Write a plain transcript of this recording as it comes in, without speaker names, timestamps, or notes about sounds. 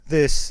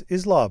This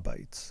is Law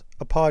Bites,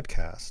 a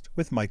podcast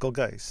with Michael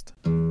Geist.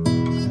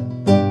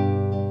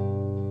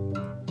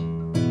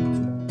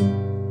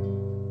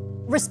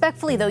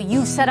 Respectfully, though,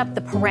 you've set up the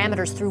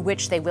parameters through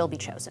which they will be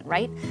chosen,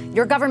 right?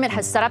 Your government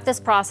has set up this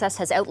process,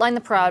 has outlined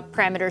the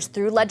parameters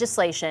through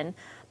legislation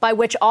by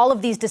which all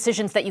of these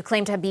decisions that you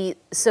claim to be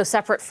so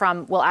separate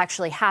from will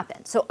actually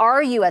happen. So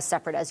are you as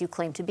separate as you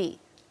claim to be?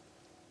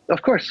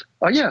 Of course.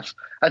 Yes.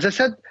 As I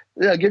said,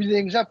 I'll give you the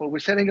example. We're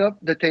setting up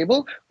the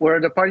table where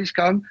the parties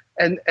come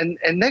and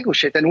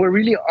negotiate. And we're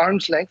really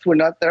arm's length. We're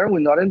not there.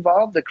 We're not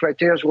involved. The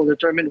criteria will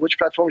determine which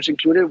platform is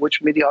included,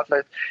 which media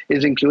outlet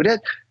is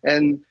included.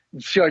 And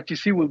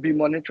CRTC will be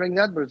monitoring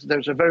that, but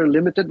there's a very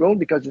limited role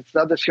because it's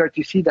not the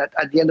CRTC that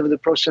at the end of the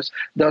process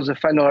does the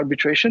final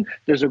arbitration.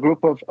 There's a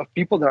group of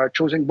people that are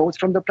chosen both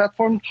from the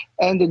platform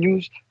and the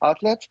news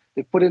outlets.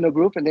 They put in a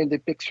group and then they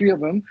pick three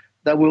of them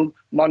that will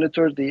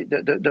monitor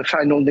the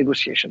final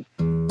negotiation.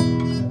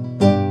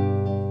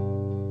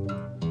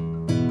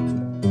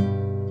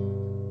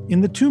 In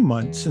the 2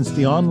 months since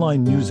the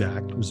Online News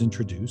Act was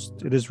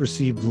introduced, it has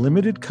received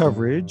limited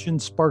coverage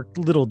and sparked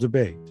little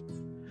debate.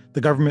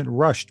 The government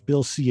rushed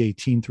Bill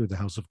C-18 through the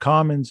House of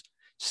Commons,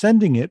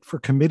 sending it for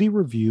committee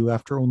review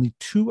after only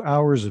 2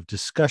 hours of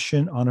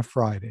discussion on a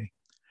Friday.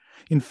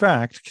 In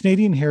fact,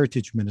 Canadian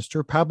Heritage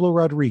Minister Pablo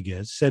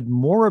Rodriguez said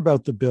more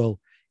about the bill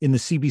in the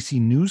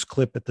CBC News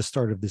clip at the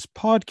start of this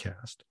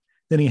podcast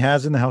than he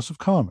has in the House of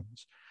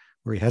Commons,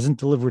 where he hasn't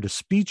delivered a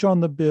speech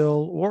on the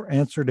bill or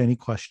answered any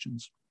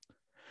questions.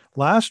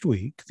 Last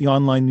week, the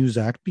Online News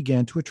Act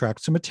began to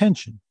attract some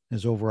attention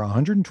as over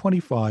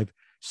 125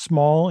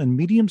 small and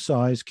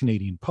medium-sized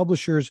Canadian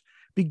publishers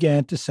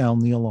began to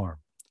sound the alarm.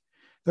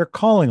 They're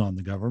calling on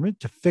the government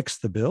to fix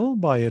the bill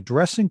by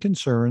addressing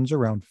concerns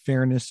around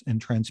fairness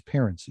and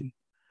transparency.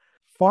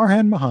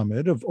 Farhan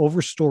Mohammed of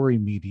Overstory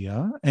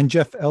Media and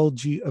Jeff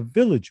Elgie of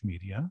Village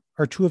Media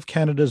are two of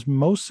Canada's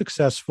most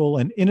successful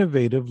and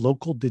innovative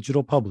local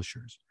digital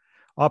publishers,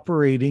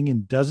 operating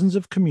in dozens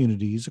of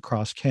communities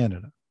across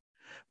Canada.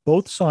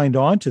 Both signed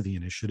on to the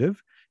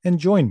initiative and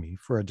joined me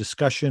for a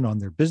discussion on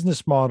their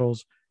business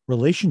models,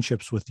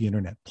 relationships with the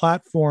internet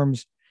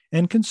platforms,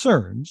 and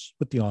concerns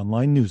with the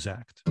Online News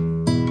Act.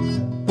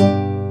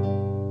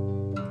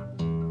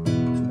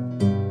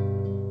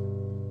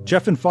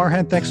 Jeff and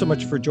Farhan, thanks so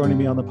much for joining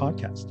me on the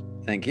podcast.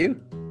 Thank you.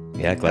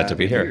 Yeah, glad to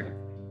be here.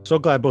 So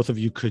glad both of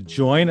you could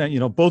join.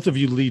 Both of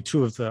you lead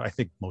two of the, I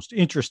think, most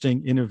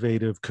interesting,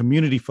 innovative,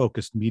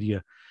 community-focused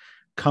media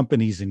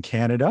companies in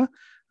Canada.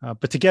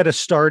 But to get us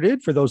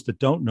started, for those that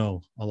don't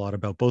know a lot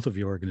about both of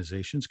your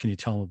organizations, can you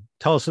tell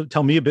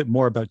me a bit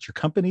more about your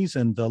companies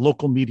and the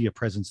local media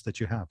presence that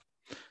you have?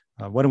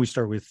 Why don't we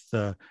start with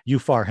you,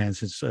 Farhan,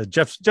 since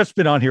Jeff's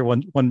been on here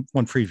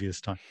one previous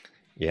time.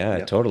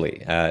 Yeah,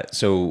 totally.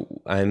 So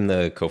I'm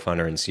the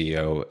co-founder and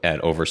CEO at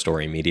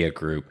Overstory Media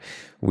Group.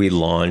 We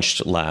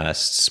launched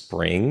last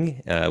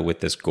spring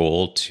with this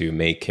goal to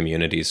make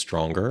communities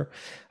stronger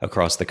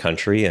across the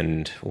country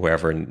and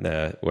wherever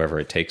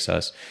it takes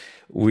us.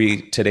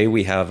 Today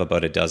we have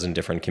about a dozen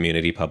different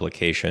community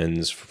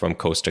publications from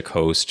coast to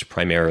coast,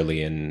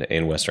 primarily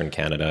in Western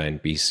Canada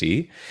and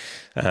BC.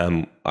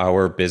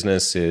 Our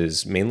business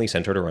is mainly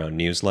centered around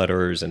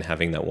newsletters and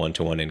having that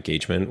one-to-one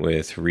engagement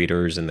with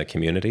readers in the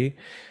community.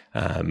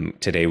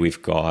 Today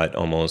we've got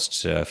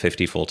almost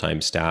 50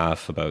 full-time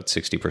staff. About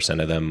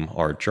 60% of them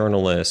are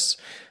journalists.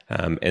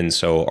 And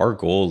so our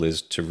goal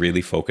is to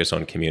really focus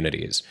on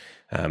communities,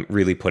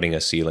 really putting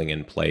a ceiling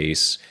in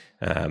place,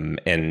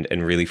 and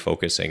really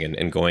focusing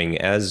and going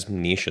as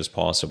niche as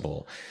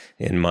possible.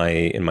 In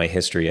my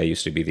history, I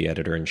used to be the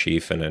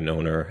editor-in-chief and an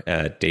owner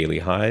at Daily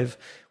Hive,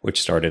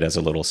 which started as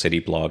a little city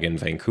blog in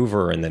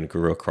Vancouver and then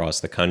grew across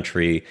the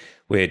country.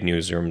 We had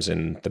newsrooms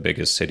in the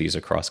biggest cities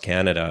across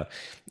Canada.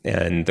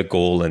 And the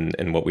goal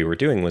and what we were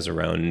doing was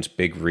around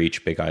big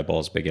reach, big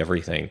eyeballs, big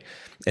everything.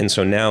 And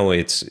so now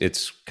it's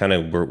kind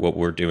of what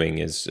we're doing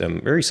is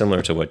very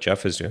similar to what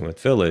Jeff is doing with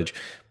Village,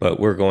 but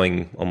we're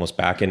going almost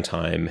back in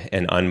time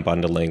and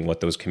unbundling what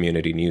those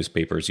community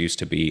newspapers used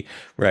to be,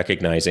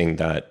 recognizing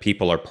that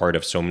people are part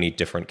of so many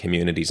different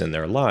communities in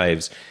their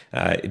lives.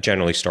 It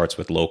generally starts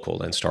with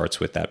local and starts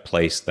with that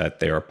place that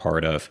they are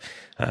part of.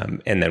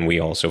 And then we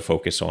also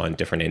focus on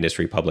different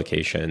industry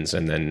publications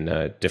and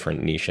then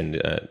different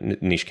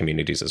niche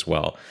communities as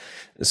well.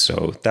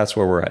 So that's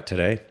where we're at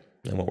today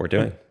and what we're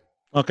doing.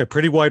 Okay,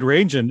 pretty wide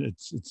range, and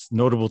it's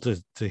notable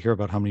to hear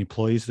about how many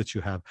employees that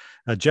you have.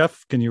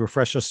 Jeff, can you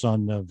refresh us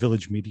on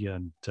Village Media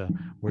and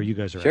where you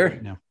guys are at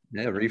right now?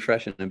 Yeah,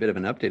 refresh and a bit of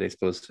an update, I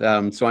suppose.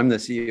 So I'm the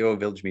CEO of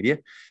Village Media.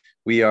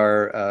 We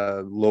are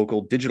a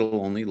local,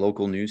 digital-only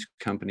local news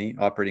company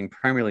operating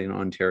primarily in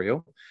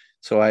Ontario.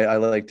 So I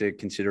like to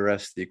consider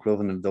us the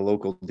equivalent of the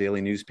local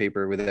daily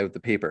newspaper without the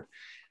paper.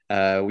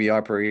 We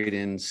operate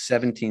in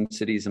 17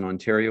 cities in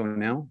Ontario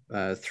now,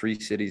 3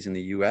 cities in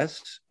the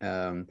US,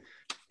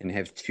 and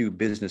have 2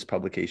 business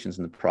publications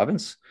in the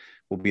province.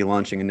 We'll be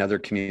launching another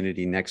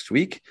community next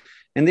week,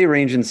 and they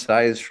range in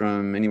size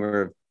from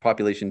anywhere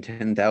population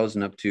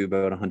 10,000 up to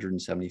about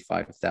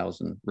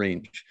 175,000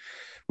 range.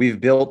 we've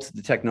built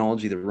the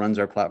technology that runs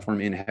our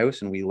platform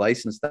in-house, and we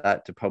license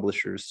that to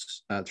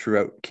publishers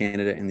throughout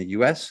Canada and the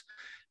US.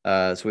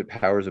 So it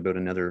powers about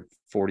another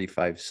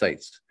 45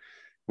 sites.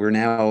 We're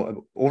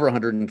now over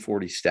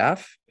 140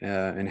 staff,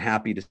 and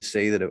happy to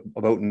say that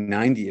about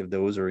 90 of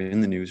those are in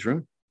the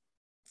newsroom.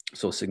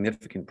 So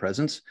significant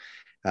presence,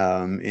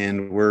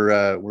 and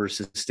we're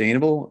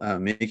sustainable,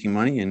 making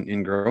money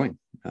and growing.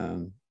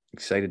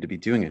 Excited to be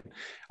doing it.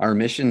 Our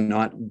mission,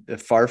 not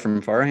far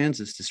from Farhan's,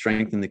 is to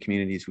strengthen the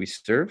communities we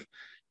serve.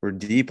 We're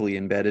deeply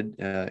embedded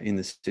in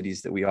the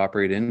cities that we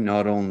operate in,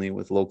 not only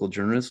with local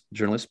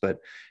journalists, but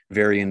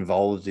very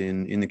involved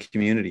in the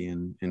community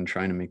and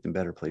trying to make them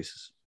better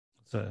places.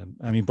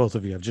 I mean, both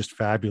of you have just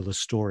fabulous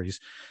stories.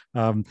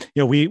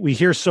 We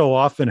hear so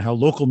often how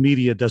local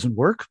media doesn't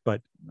work,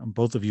 but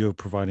both of you are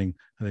providing,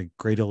 I think,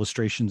 great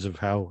illustrations of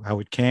how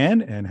it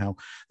can, and how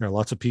there are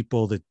lots of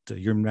people that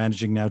you're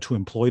managing now to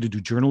employ to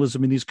do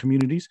journalism in these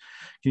communities.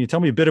 Can you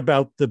tell me a bit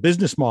about the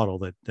business model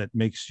that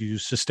makes you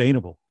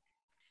sustainable?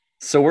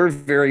 So we're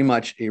very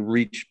much a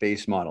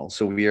reach-based model.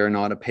 So we are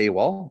not a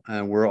paywall.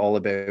 We're all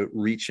about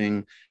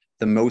reaching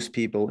the most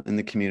people in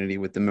the community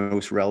with the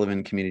most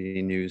relevant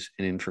community news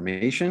and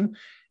information,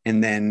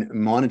 and then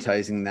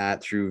monetizing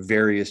that through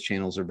various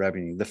channels of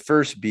revenue. The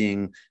first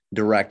being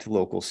direct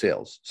local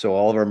sales. So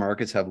all of our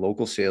markets have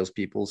local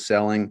salespeople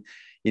selling,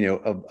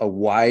 a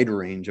wide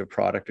range of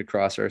product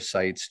across our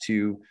sites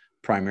to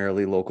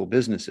primarily local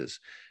businesses.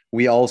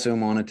 We also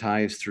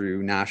monetize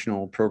through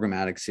national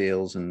programmatic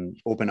sales and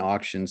open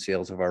auction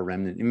sales of our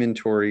remnant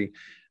inventory.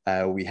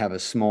 We have a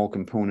small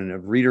component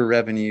of reader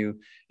revenue,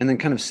 and then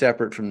kind of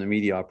separate from the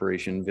media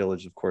operation,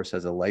 Village, of course,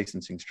 has a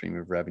licensing stream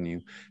of revenue.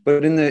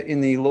 But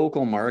in the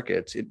local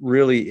markets, it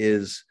really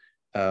is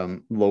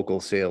local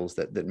sales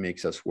that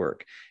makes us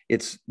work.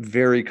 It's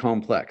very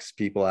complex.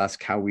 People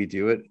ask how we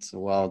do it.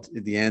 Well,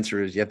 the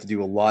answer is you have to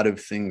do a lot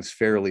of things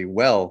fairly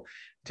well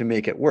to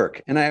make it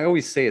work. And I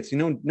always say it's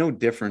no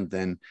different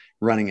than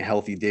running a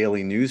healthy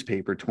daily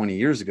newspaper 20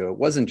 years ago. It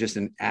wasn't just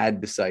an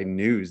ad beside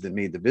news that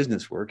made the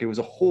business work. It was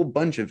a whole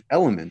bunch of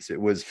elements. It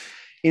was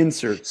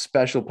inserts,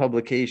 special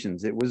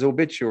publications, it was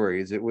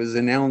obituaries, it was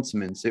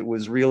announcements, it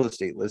was real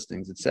estate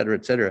listings, et cetera,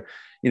 et cetera.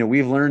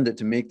 We've learned that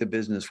to make the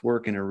business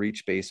work in a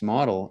reach-based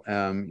model,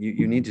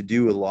 you need to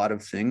do a lot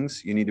of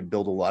things. You need to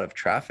build a lot of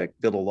traffic,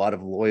 build a lot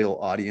of loyal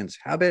audience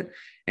habit,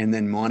 and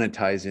then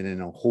monetize it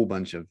in a whole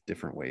bunch of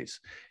different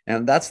ways.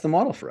 And that's the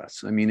model for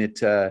us. I mean,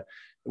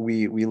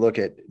 we look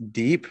at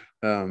deep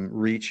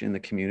reach in the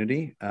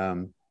community.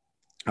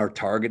 Our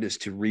target is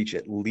to reach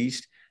at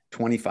least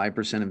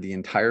 25% of the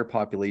entire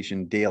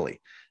population daily.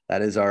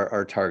 That is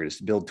our target, is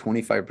to build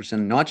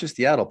 25%, not just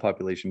the adult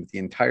population, but the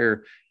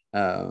entire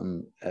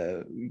kind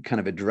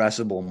of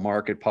addressable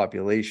market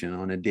population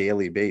on a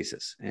daily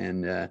basis.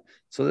 And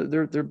so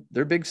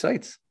they're big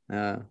sites,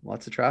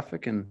 lots of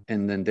traffic, and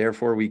then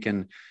therefore we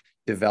can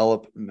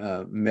develop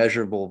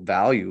measurable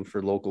value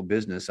for local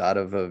business out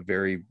of a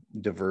very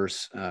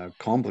diverse,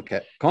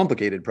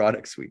 complicated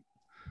product suite.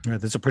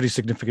 That's a pretty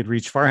significant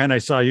reach. Farhan, I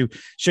saw you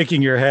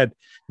shaking your head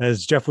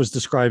as Jeff was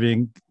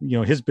describing,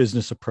 his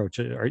business approach.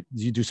 Do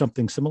you do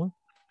something similar?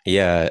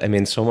 Yeah, I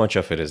mean, so much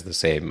of it is the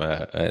same,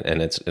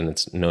 and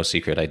it's no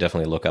secret. I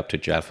definitely look up to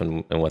Jeff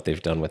and what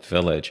they've done with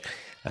Village.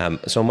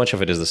 So much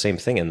of it is the same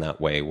thing in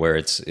that way, where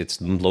it's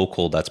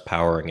local that's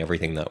powering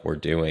everything that we're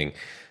doing.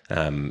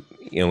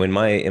 In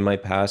my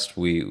past,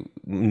 almost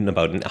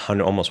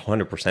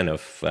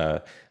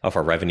 100% of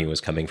our revenue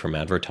is coming from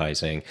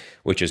advertising,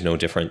 which is no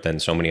different than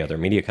so many other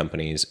media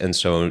companies. And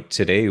so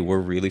today we're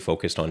really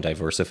focused on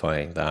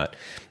diversifying that.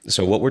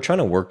 So what we're trying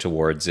to work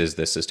towards is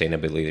this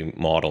sustainability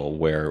model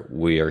where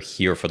we are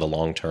here for the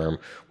long term.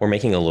 We're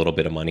making a little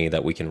bit of money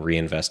that we can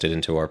reinvest it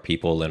into our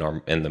people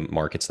and the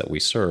markets that we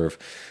serve.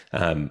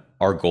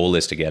 Our goal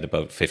is to get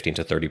about 15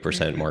 to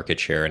 30% market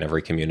share in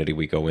every community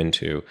we go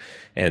into.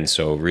 And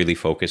so really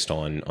focused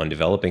on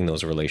developing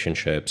those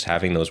relationships,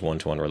 having those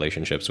one-to-one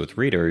relationships with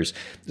readers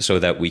so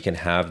that we can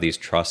have these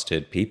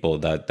trusted people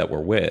that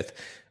we're with.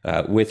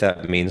 With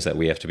that means that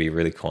we have to be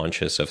really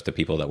conscious of the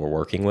people that we're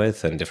working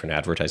with and different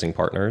advertising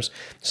partners.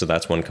 So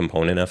that's one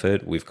component of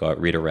it. We've got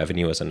reader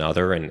revenue as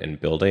another and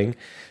building.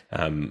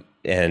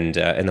 And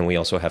then we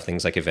also have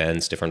things like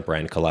events, different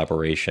brand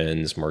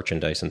collaborations,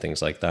 merchandise, and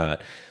things like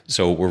that.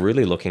 So we're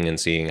really looking and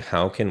seeing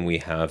how can we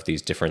have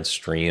these different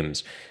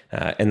streams,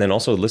 and then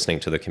also listening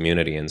to the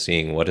community and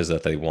seeing what is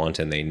that they want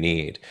and they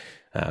need.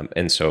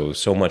 And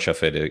so much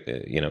of it,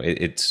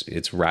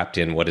 it's wrapped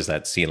in what does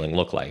that ceiling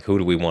look like? Who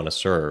do we want to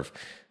serve?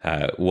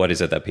 What is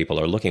it that people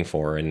are looking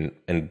for?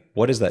 And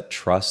what is that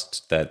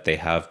trust that they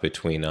have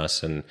between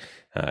us and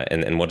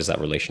what does that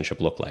relationship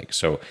look like?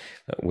 So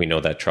we know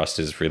that trust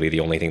is really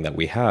the only thing that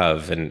we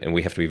have, and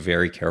we have to be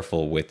very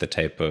careful with the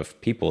type of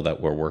people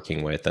that we're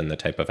working with and the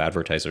type of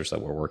advertisers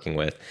that we're working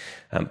with,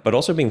 but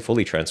also being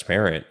fully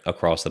transparent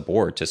across the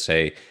board to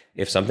say,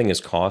 if something is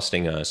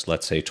costing us,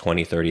 let's say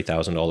 $20,000,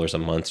 $30,000 a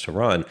month to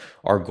run,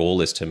 our goal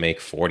is to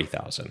make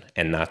 $40,000,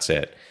 and that's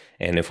it.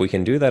 And if we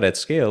can do that at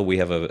scale, we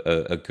have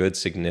a good,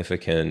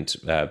 significant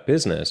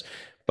business.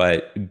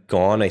 But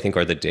gone, I think,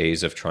 are the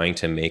days of trying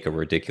to make a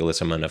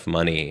ridiculous amount of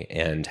money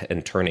and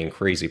turning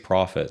crazy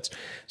profits.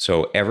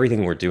 So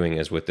everything we're doing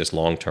is with this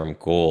long-term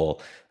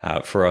goal.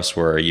 For us,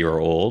 we're a year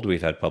old.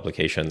 We've had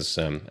publications.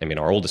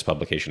 Our oldest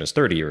publication is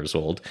 30 years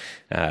old.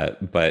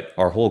 But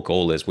our whole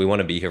goal is we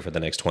want to be here for the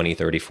next 20,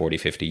 30, 40,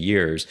 50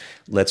 years.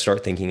 Let's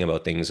start thinking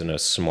about things in a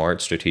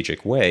smart,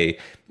 strategic way.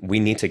 We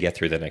need to get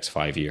through the next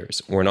 5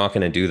 years. We're not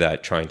going to do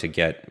that trying to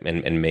get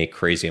and make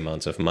crazy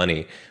amounts of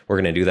money. We're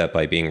going to do that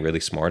by being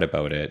really smart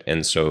about it.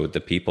 And so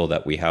the people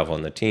that we have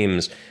on the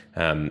teams,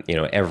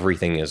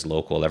 everything is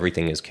local,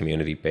 everything is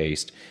community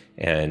based,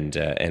 and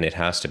it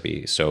has to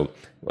be. So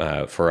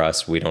for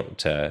us, we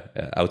don't,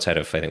 outside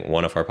of, I think,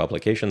 one of our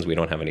publications, we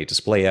don't have any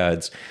display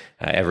ads.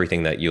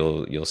 Everything that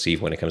you'll see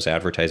when it comes to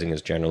advertising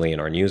is generally in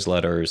our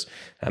newsletters.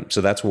 So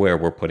that's where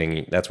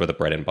that's where the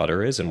bread and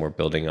butter is, and we're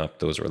building up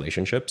those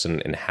relationships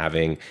and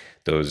having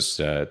those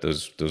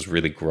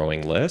really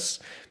growing lists.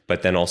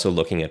 But then also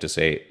looking at to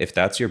say, if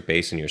that's your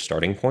base and your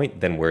starting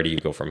point, then where do you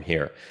go from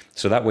here?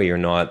 So that way you're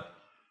not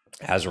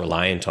as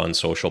reliant on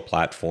social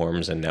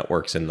platforms and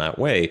networks in that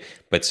way,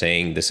 but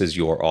saying this is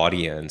your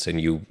audience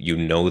and you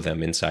know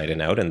them inside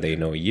and out and they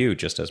know you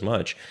just as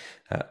much.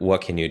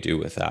 What can you do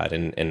with that,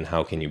 and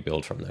how can you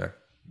build from there?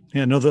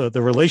 Yeah, no,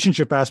 the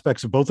relationship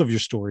aspects of both of your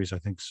stories, I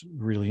think, is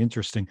really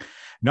interesting.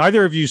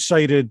 Neither of you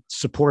cited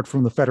support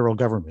from the federal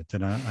government,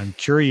 and I'm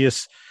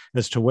curious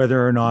as to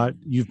whether or not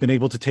you've been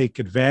able to take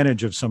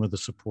advantage of some of the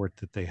support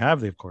that they have.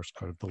 They, of course,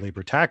 got the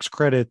labor tax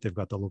credit. They've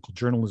got the local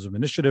journalism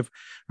initiative.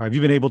 Have you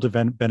been able to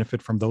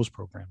benefit from those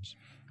programs?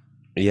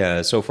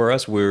 Yeah, so for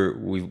us,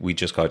 we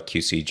just got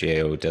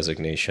QCJO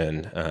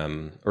designation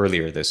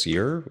earlier this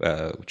year,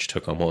 which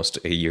took almost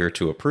a year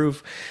to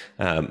approve.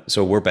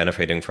 So we're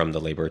benefiting from the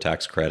labor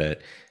tax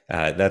credit.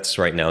 That's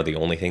right now the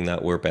only thing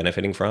that we're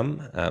benefiting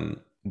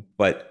from.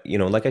 But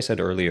like I said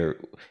earlier,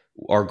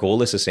 our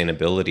goal is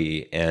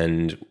sustainability,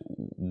 and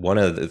one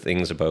of the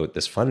things about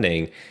this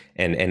funding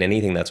and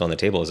anything that's on the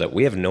table is that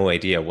we have no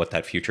idea what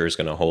that future is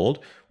going to hold.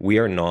 We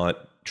are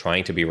not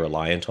trying to be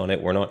reliant on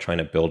it. We're not trying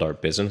to build our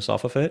business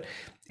off of it.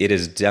 It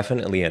is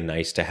definitely a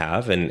nice to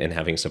have, and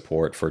having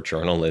support for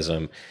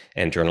journalism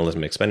and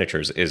journalism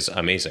expenditures is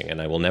amazing,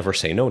 and I will never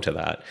say no to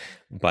that.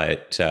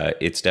 But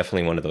it's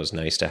definitely one of those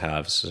nice to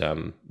haves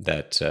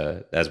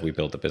that as we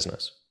build the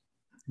business.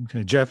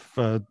 Okay, Jeff,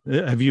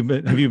 have you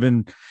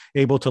been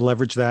able to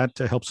leverage that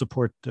to help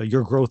support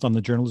your growth on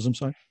the journalism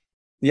side?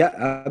 Yeah,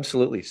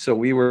 absolutely. So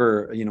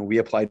we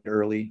applied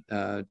early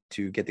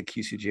to get the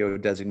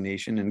QCJO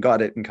designation and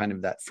got it in kind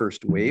of that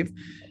first wave.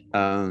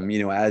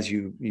 As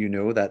you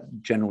know, that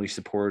generally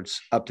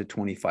supports up to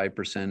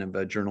 25% of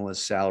a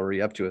journalist's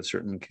salary, up to a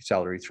certain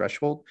salary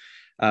threshold.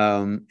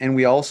 And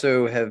we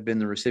also have been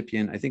the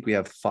recipient. I think we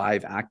have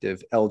 5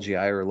 active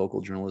LJI, or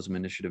Local Journalism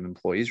Initiative,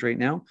 employees right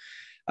now.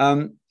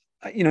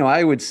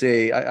 I would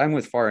say I'm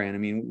with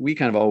Farhan. We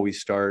kind of always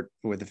start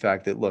with the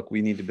fact that, look,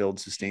 we need to build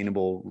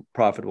sustainable,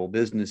 profitable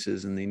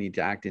businesses, and they need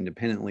to act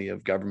independently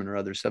of government or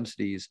other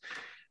subsidies.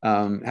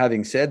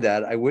 Having said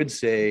that, I would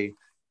say,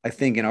 I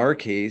think in our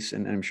case,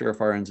 and I'm sure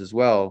Farhan's as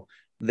well,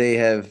 they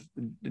have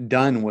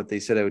done what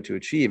they set out to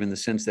achieve, in the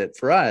sense that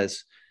for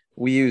us,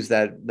 we use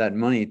that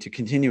money to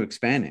continue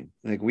expanding.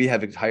 Like, we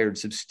have hired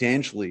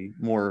substantially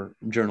more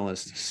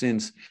journalists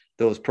since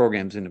those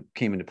programs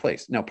came into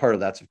place. Now, part of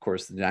that's, of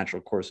course, the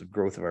natural course of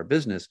growth of our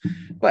business,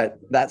 but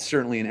that's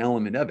certainly an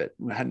element of it.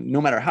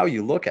 No matter how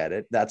you look at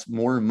it, that's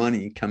more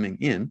money coming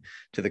in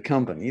to the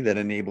company that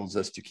enables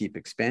us to keep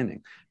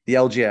expanding. The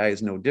LJI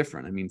is no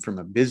different. From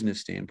a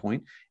business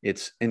standpoint,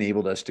 it's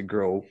enabled us to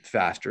grow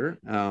faster.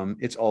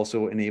 It's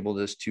also enabled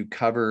us to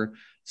cover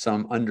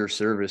some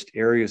underserviced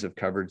areas of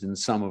coverage in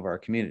some of our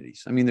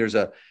communities. There's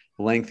a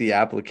lengthy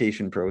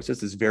application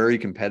process. It's very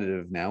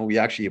competitive now. We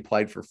actually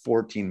applied for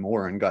 14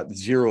 more and got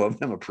 0 of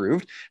them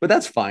approved, but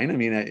that's fine.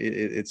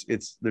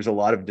 There's a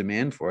lot of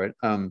demand for it.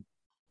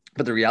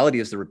 But the reality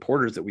is, the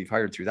reporters that we've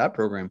hired through that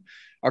program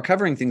are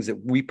covering things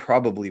that we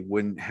probably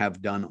wouldn't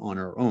have done on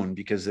our own,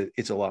 because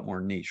it's a lot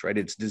more niche, right?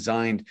 It's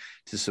designed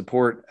to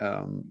support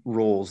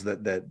roles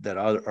that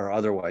are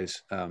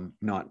otherwise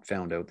not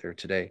found out there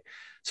today.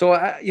 So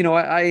I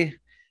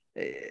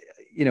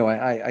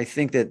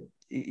think that,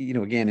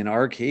 again, in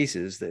our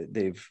cases, that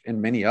they've,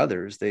 and many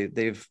others,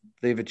 they've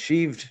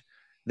achieved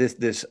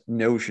this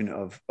notion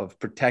of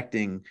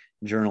protecting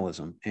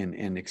journalism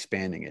and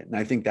expanding it. And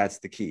I think that's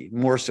the key,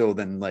 more so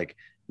than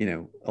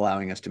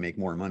allowing us to make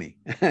more money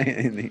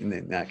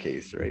in that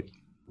case, right?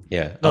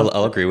 Yeah,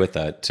 I'll agree with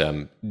that.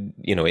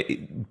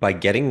 By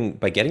getting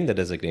the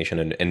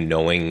designation and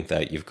knowing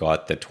that you've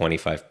got the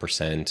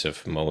 25%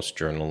 of most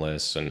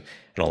journalists and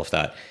all of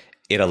that,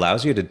 it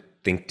allows you to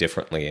think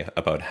differently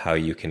about how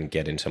you can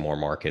get into more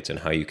markets and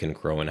how you can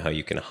grow and how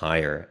you can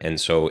hire. And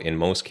so in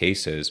most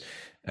cases,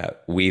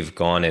 we've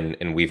gone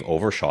and we've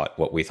overshot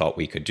what we thought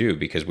we could do,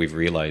 because we've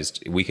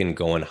realized we can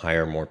go and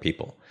hire more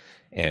people,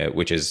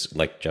 which is,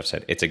 like Jeff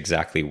said, it's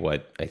exactly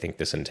what I think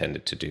this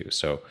intended to do.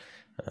 So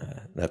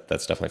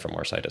that's definitely from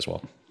our side as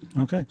well.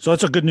 Okay. So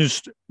that's a good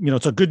news,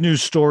 it's a good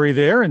news story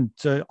there. And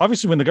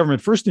obviously when the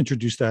government first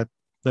introduced that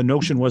the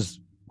notion was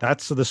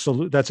that's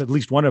that's at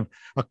least one of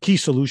a key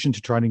solution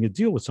to trying to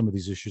deal with some of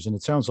these issues. And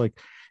it sounds like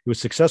it was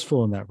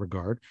successful in that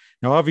regard.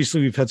 Now,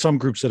 obviously, we've had some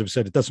groups that have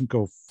said it doesn't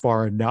go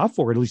far enough,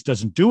 or at least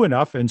doesn't do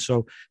enough. And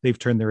so they've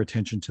turned their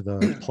attention to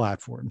the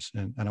platforms.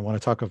 And I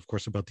want to talk, of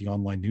course, about the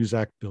Online News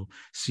Act, Bill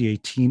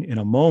C-18, in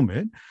a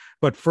moment.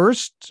 But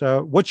first,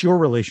 what's your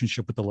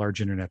relationship with the large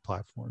internet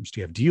platforms?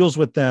 Do you have deals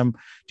with them?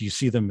 Do you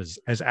see them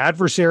as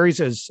adversaries,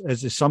 as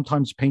is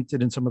sometimes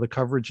painted in some of the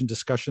coverage and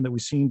discussion that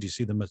we've seen? Do you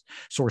see them as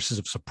sources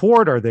of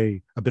support? Are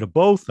they a bit of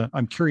both?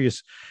 I'm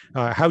curious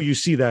how you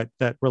see that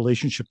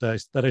relationship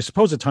that I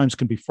suppose at times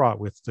can be fraught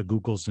with the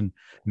Googles and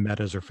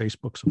Metas or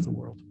Facebooks of the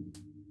world.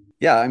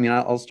 Yeah, I mean,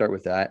 I'll start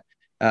with that.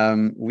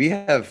 We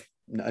have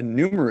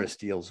numerous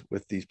deals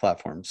with these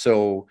platforms.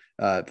 So,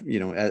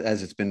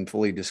 as it's been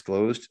fully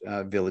disclosed,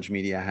 Village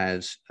Media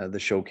has the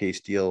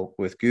Showcase deal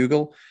with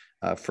Google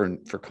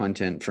for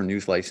content for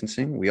news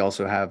licensing. We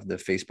also have the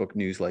Facebook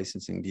news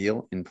licensing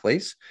deal in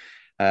place.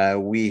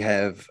 We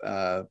have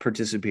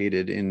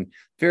participated in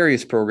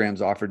various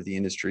programs offered to the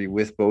industry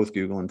with both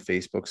Google and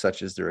Facebook,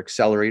 such as their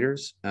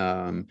accelerators.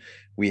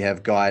 We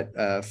have got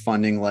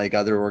funding like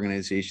other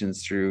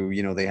organizations through,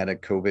 they had a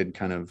COVID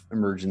kind of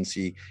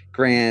emergency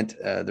grant.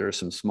 There are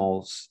some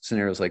small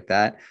scenarios like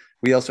that.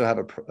 We also have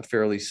a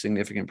fairly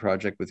significant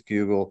project with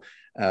Google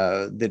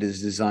that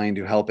is designed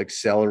to help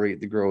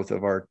accelerate the growth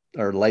of our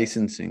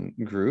licensing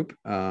group.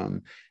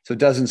 So it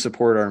doesn't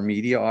support our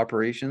media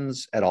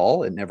operations at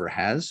all. It never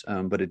has,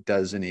 but it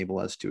does enable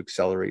us to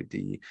accelerate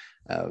the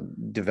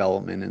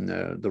development and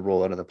the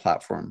rollout of the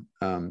platform.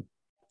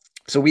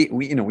 So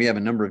we have a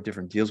number of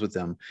different deals with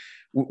them.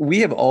 We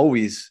have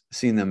always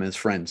seen them as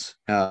friends.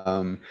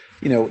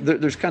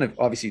 There's kind of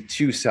obviously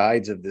two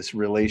sides of this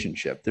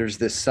relationship. There's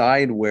this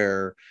side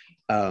where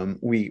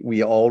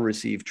we all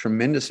receive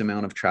tremendous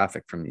amount of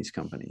traffic from these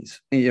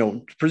companies,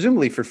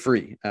 presumably for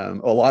free, a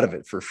lot of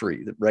it for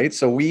free, right?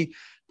 So we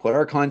put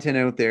our content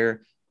out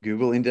there,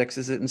 Google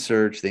indexes it in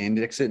search, they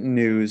index it in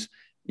news.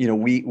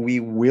 We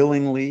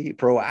willingly,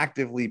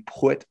 proactively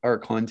put our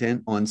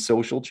content on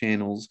social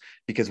channels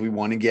because we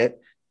want to get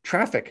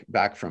traffic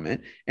back from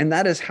it. And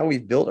that is how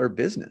we've built our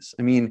business.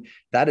 I mean,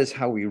 that is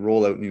how we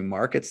roll out new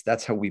markets.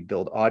 That's how we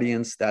build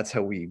audience. That's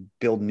how we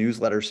build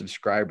newsletter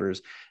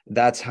subscribers.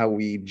 That's how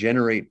we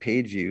generate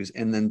page views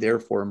and then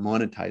therefore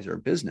monetize our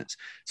business.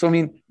 So, I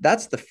mean,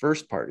 that's the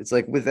first part. It's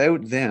like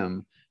without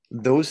them,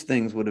 those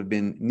things would have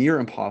been near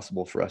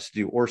impossible for us to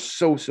do or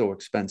so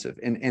expensive.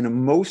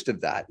 And most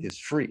of that is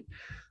free.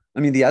 I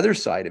mean, the other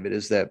side of it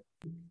is that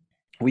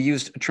we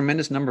used a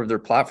tremendous number of their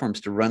platforms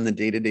to run the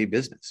day-to-day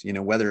business,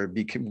 whether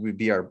it would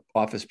be our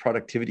office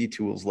productivity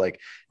tools like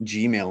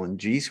Gmail and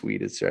G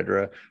Suite, et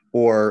cetera,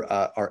 or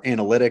our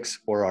analytics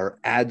or our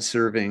ad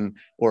serving,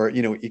 or,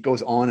 it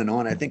goes on and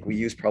on. I think we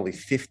use probably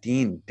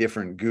 15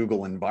 different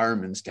Google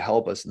environments to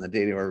help us in the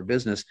day-to-day of our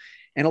business.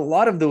 And a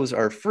lot of those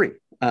are free.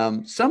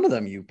 Some of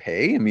them you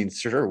pay. I mean,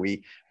 sure,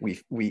 we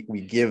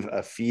give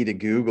a fee to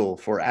Google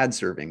for ad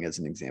serving, as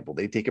an example.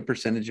 They take a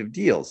percentage of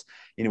deals.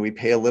 We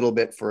pay a little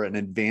bit for an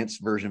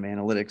advanced version of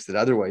analytics that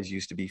otherwise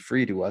used to be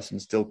free to us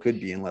and still could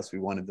be unless we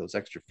wanted those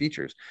extra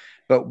features.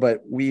 But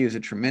we use a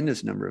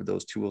tremendous number of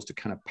those tools to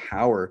kind of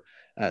power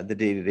the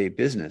day-to-day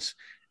business.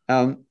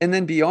 And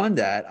then beyond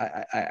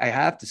that, I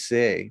have to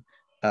say,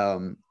 I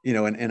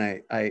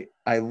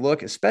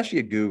look especially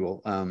at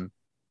Google.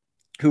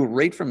 Who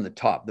right from the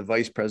top, the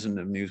vice president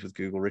of news with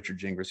Google, Richard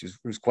Gingras,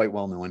 who's quite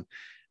well known,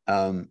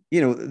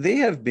 they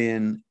have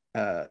been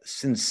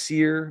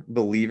sincere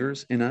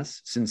believers in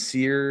us,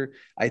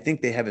 I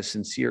think they have a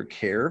sincere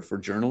care for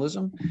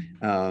journalism,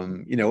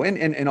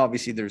 and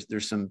obviously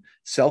there's some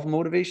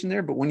self-motivation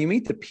there, but when you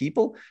meet the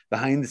people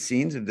behind the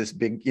scenes of this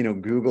big,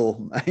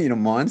 Google,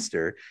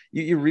 monster,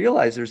 you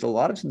realize there's a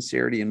lot of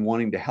sincerity in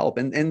wanting to help.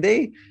 And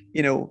they,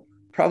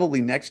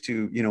 probably next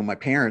to, my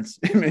parents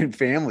and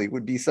family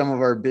would be some of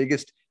our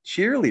biggest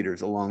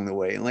cheerleaders along the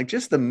way. And like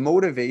just the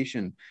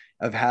motivation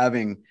of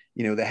having,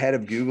 the head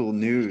of Google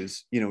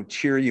News,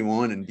 cheer you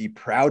on and be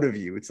proud of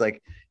you. It's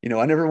like,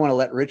 I never want to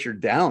let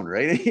Richard down,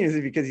 right?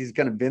 Because he's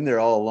kind of been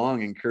there all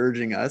along,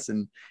 encouraging us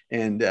and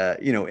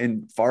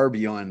far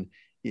beyond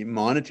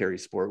monetary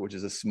support, which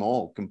is a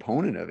small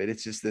component of it.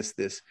 It's just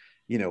this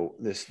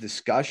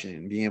discussion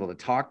and being able to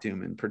talk to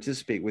him and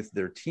participate with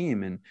their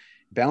team and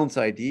bounce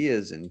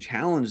ideas and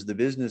challenge the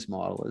business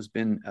model has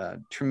been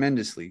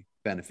tremendously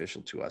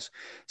beneficial to us.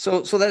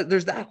 So that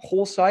there's that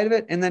whole side of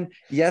it. And then,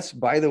 yes,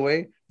 by the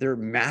way, they're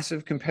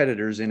massive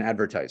competitors in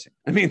advertising.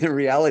 I mean, the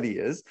reality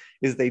is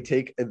they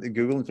take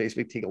Google and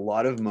Facebook take a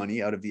lot of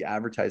money out of the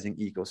advertising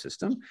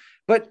ecosystem,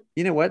 but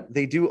you know what?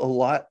 They do a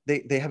lot.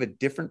 They have a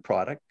different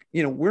product.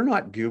 We're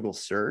not Google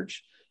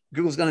search.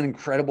 Google's done an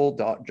incredible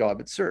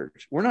job at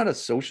search. We're not a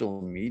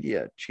social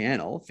media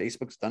channel.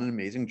 Facebook's done an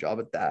amazing job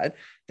at that.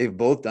 They've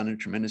both done a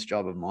tremendous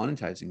job of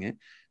monetizing it.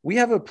 We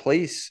have a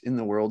place in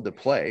the world to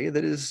play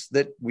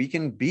that we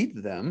can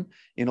beat them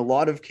in a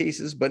lot of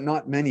cases, but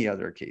not many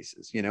other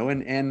cases,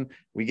 and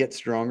we get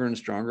stronger and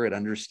stronger at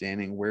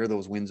understanding where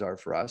those wins are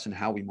for us and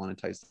how we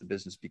monetize the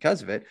business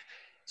because of it.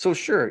 So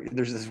sure,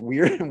 there's this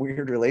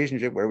weird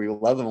relationship where we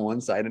love them on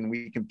one side and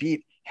we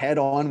compete head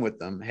on with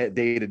them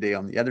day to day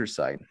on the other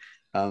side.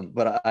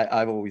 But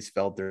I've always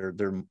felt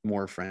they're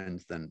more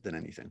friends than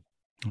anything.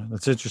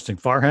 That's interesting.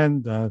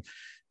 Farhan,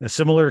 a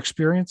similar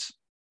experience?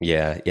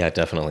 Yeah,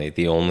 definitely.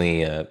 The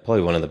only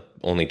probably one of the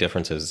only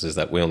differences is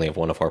that we only have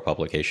one of our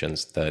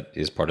publications that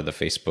is part of the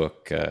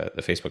Facebook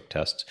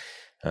test,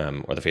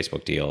 or the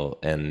Facebook deal,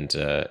 and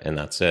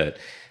that's it.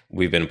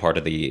 We've been part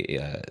of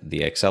the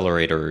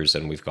accelerators,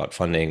 and we've got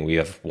funding. We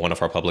have one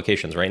of our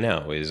publications right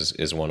now is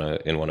in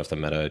one of the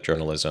meta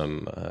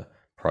journalism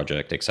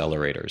project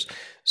accelerators.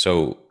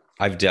 So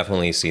I've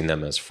definitely seen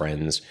them as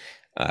friends.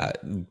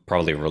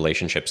 Probably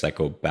relationships that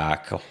go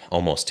back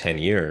almost 10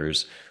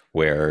 years,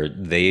 where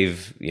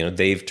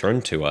they've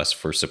turned to us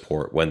for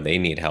support when they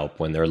need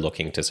help, when they're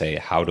looking to say,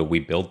 how do we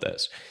build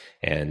this?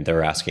 And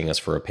they're asking us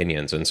for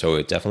opinions. And so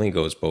it definitely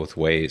goes both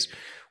ways,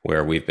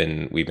 where we've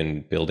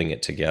been building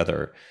it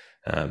together.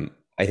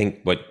 I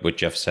think what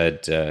Jeff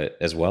said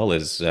as well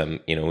is,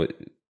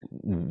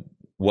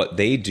 what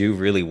they do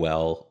really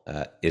well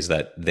is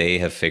that they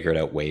have figured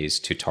out ways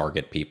to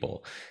target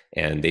people,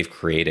 and they've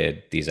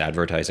created these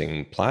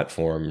advertising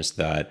platforms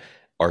that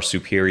are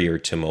superior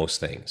to most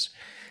things.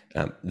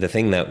 The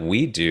thing that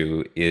we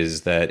do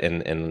is that,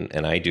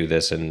 and I do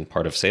this in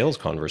part of sales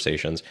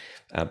conversations,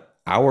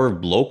 our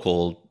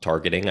local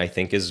targeting, I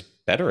think, is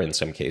better in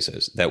some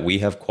cases, that we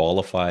have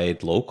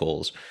qualified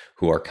locals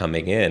who are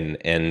coming in.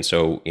 And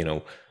so,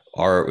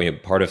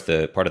 part of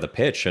the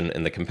pitch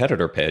and the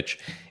competitor pitch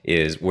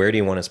is, where do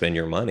you want to spend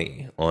your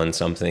money on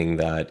something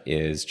that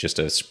is just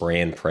a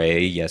spray and pray?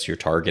 Yes, you're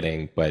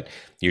targeting, but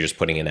you're just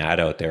putting an ad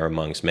out there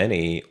amongst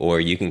many, or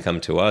you can come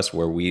to us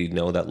where we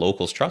know that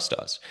locals trust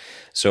us.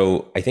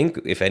 So I think,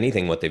 if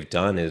anything, what they've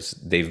done is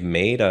they've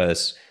made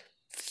us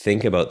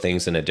think about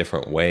things in a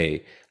different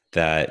way,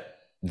 that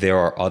there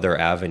are other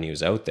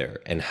avenues out there,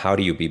 and how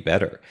do you be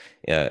better?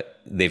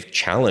 They've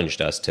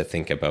challenged us to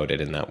think about it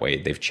in that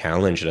way. They've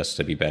challenged us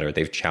to be better.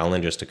 They've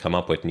challenged us to come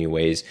up with new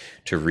ways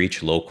to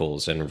reach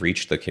locals and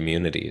reach the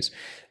communities.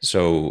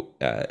 So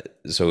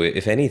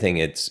if anything,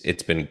 it's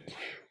been,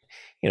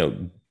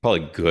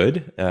 probably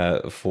good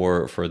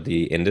for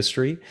the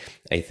industry.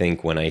 I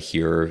think when I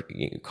hear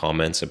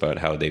comments about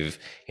how they've,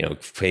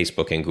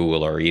 Facebook and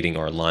Google are eating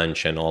our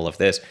lunch and all of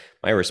this,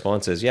 my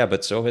response is, yeah,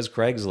 but so has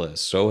Craigslist,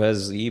 so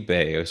has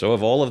eBay, so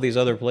have all of these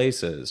other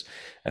places.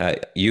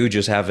 You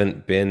just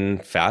haven't been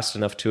fast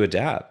enough to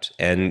adapt,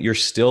 and you're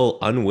still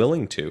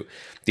unwilling to.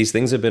 These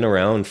things have been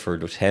around for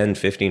 10,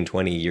 15,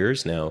 20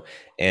 years now,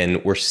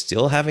 and we're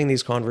still having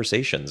these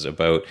conversations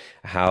about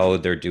how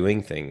they're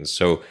doing things.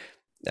 So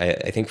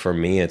I think for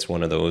me, it's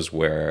one of those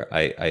where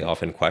I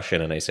often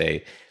question, and I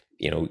say,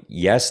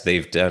 yes,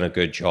 they've done a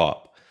good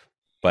job,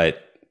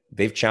 but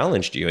they've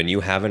challenged you, and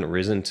you haven't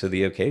risen to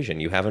the occasion.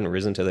 You haven't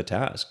risen to the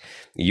task.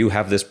 You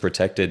have this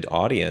protected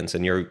audience,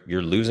 and you're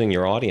losing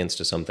your audience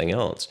to something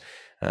else.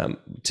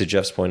 To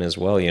Jeff's point as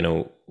well,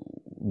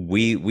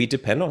 we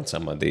depend on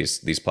some of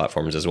these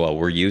platforms as well.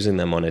 We're using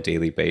them on a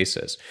daily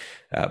basis.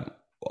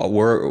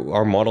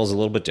 Our model is a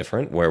little bit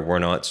different, where we're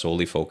not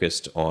solely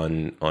focused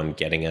on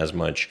getting as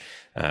much,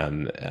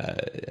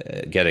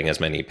 getting as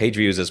many page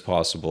views as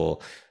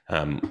possible.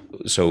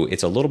 So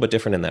it's a little bit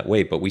different in that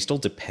way, but we still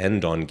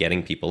depend on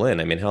getting people in.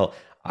 I mean, hell,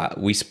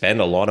 we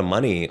spend a lot of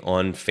money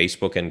on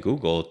Facebook and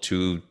Google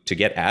to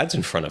get ads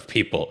in front of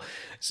people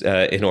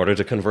in order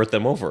to convert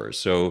them over.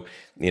 So,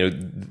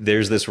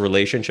 there's this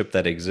relationship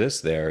that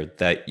exists there,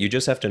 that you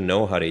just have to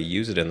know how to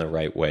use it in the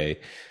right way.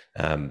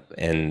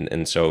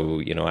 And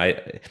so,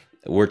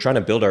 we're trying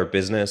to build our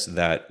business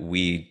that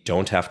we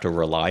don't have to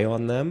rely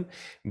on them,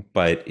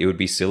 but it would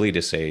be silly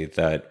to say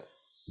that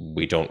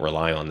we don't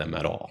rely on them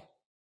at all.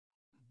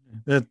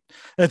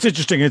 That's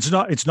interesting. It's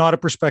not a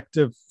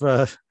perspective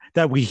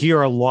that we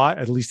hear a lot,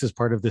 at least as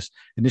part of this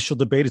initial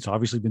debate. It's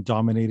obviously been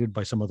dominated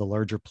by some of the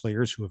larger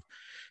players who have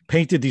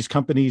painted these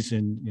companies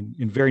in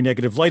very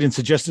negative light and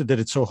suggested that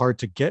it's so hard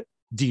to get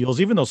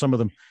deals, even though some of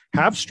them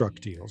have struck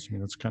deals. I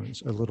mean, that's kind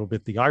of a little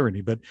bit the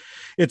irony, but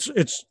it's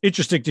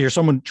interesting to hear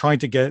someone trying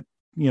to get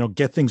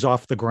things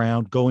off the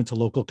ground, go into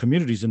local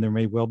communities, and there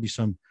may well be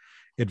some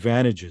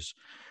advantages.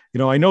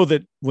 I know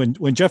that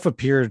when Jeff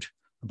appeared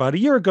about a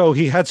year ago,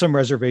 he had some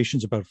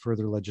reservations about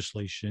further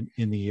legislation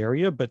in the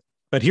area, but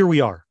here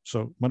we are.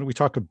 So why don't we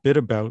talk a bit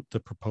about the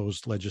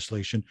proposed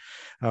legislation?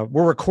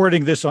 We're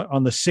recording this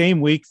on the same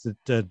week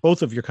that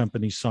both of your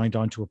companies signed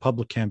on to a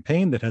public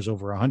campaign that has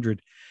over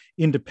 100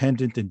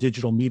 independent and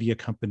digital media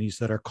companies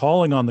that are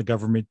calling on the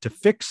government to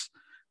fix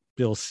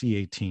Bill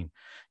C-18.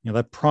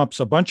 That prompts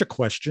a bunch of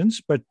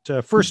questions, but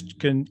first,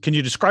 can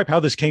you describe how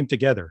this came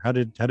together? How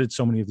did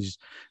so many of these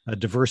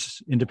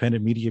diverse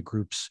independent media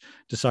groups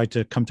decide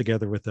to come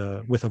together with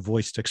a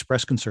voice to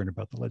express concern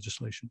about the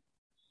legislation?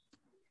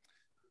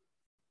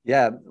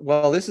 Yeah,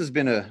 well, this has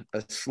been a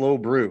slow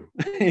brew.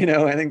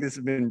 I think this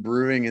has been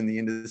brewing in the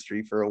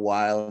industry for a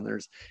while, and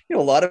there's, a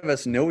lot of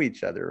us know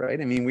each other, right?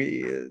 I mean,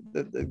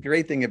 the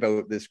great thing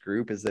about this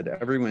group is that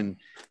everyone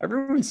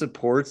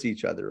supports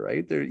each other,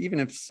 right? There, even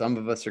if some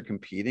of us are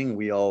competing,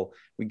 we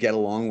get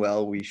along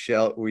well. We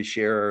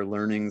share our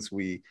learnings.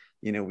 We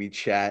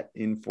chat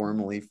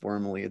informally,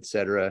 formally,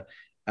 etc.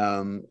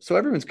 So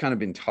everyone's kind of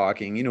been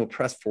talking.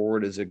 Press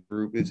Forward as a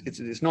group,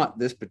 it's not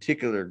this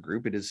particular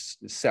group, it is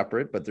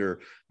separate, but there are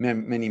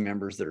many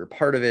members that are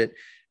part of it.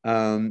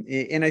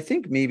 And I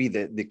think maybe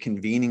the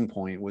convening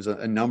point was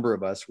a number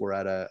of us were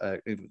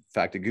at in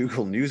fact, a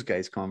Google News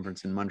Guys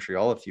conference in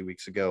Montreal a few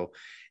weeks ago.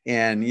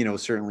 And,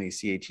 certainly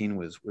C18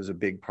 was a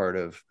big part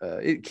of,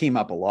 it came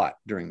up a lot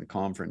during the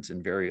conference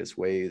in various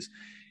ways.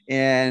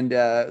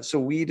 And so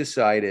we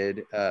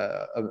decided,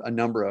 a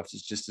number of us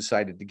just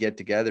decided to get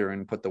together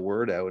and put the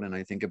word out. And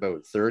I think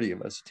about 30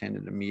 of us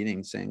attended a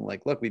meeting saying,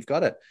 like, look, we've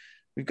got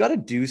to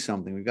do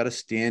something. We've got to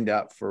stand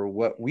up for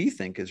what we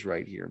think is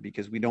right here,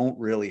 because we don't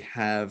really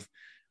have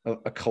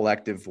a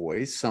collective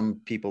voice.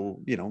 Some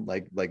people,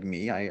 like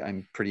me,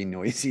 I'm pretty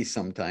noisy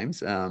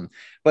sometimes.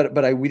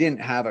 But we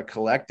didn't have a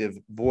collective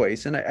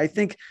voice. And I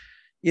think,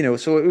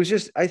 so it was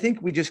just, I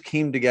think we just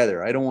came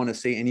together. I don't want to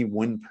say any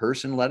one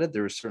person led it.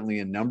 There was certainly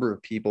a number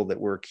of people that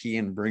were key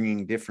in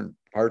bringing different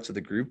parts of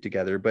the group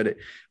together, but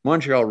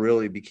Montreal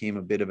really became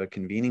a bit of a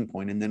convening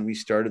point. And then we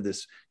started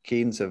this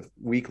cadence of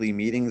weekly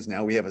meetings.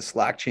 Now we have a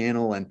Slack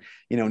channel, and,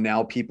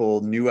 now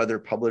people knew other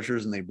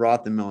publishers and they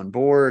brought them on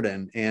board.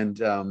 And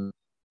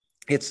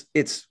it's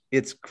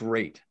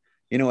great.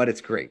 You know what? It's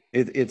great.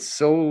 It's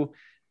so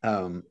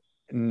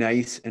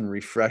nice and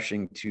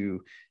refreshing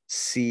to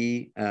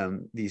see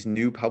these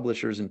new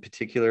publishers in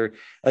particular.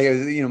 Like,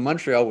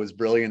 Montreal was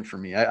brilliant for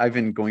me. I've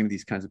been going to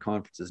these kinds of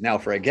conferences now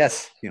for, I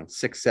guess,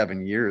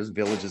 6-7 years.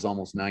 Village is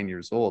almost 9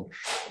 years old.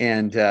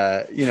 And,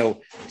 to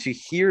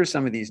hear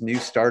some of these new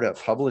startup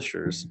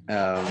publishers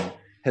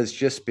has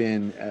just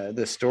been,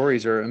 the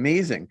stories are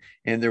amazing.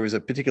 And there was a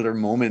particular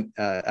moment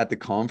at the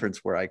conference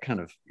where I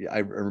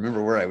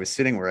remember where I was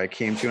sitting, where I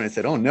came to and I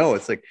said, oh no,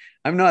 it's like,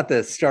 I'm not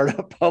the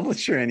startup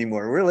publisher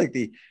anymore. We're like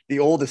the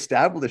old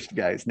established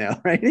guys now,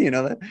 right?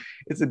 That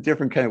it's a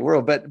different kind of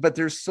world, but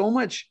there's so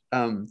much,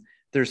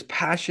 there's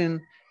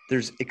passion,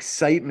 there's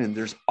excitement,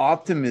 there's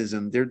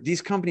optimism.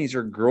 These companies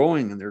are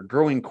growing, and they're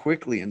growing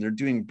quickly, and they're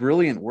doing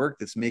brilliant work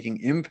that's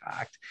making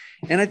impact.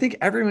 And I think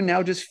everyone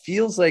now just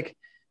feels like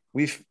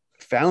we've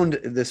found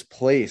this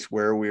place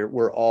where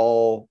we're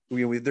all,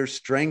 there's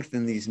strength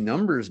in these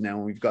numbers now.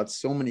 And we've got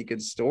so many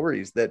good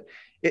stories that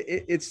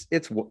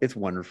it's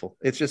wonderful.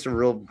 It's just a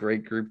real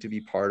great group to be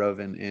part of.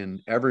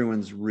 And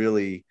everyone's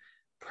really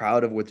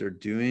proud of what they're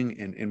doing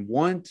and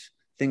want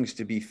things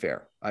to be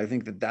fair. I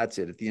think that's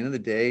it. At the end of the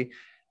day,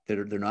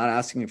 they're not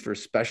asking for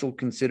special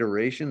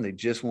consideration. They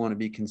just want to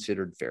be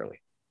considered fairly.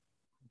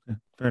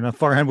 Fair enough.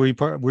 Farhan, were you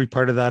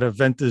part of that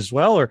event as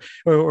well, or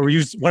were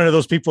you one of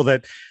those people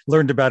that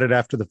learned about it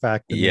after the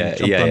fact? And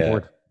jumped on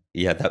board?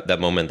 Yeah, that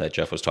moment that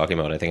Jeff was talking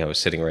about, I think I was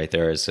sitting right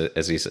there as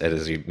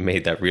he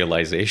made that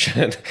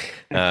realization.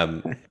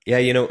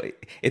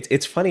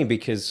 It's funny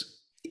because,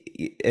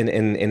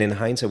 in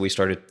hindsight, we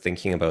started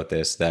thinking about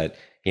this, that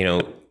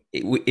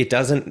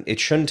it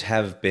shouldn't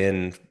have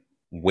been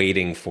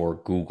waiting for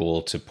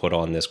Google to put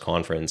on this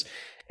conference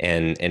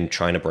and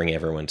trying to bring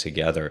everyone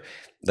together.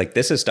 Like,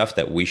 this is stuff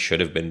that we should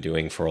have been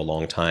doing for a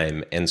long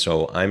time. And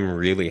so I'm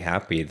really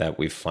happy that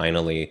we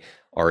finally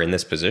are in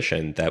this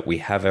position, that we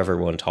have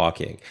everyone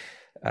talking.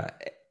 I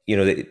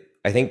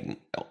think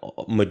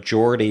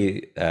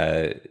majority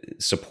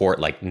support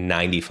like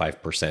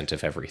 95%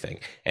 of everything,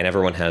 and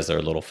everyone has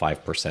their little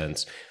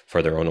 5%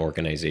 for their own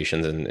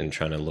organizations and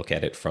trying to look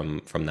at it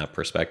from that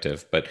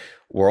perspective. But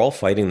we're all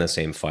fighting the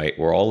same fight.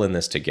 We're all in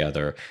this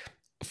together.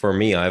 For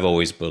me, I've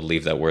always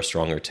believed that we're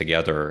stronger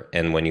together.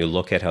 And when you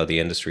look at how the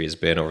industry has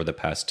been over the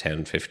past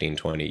 10, 15,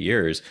 20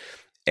 years,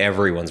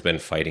 everyone's been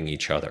fighting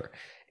each other.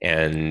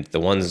 And the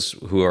ones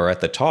who are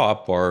at the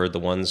top are the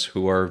ones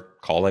who are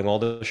calling all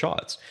the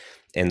shots.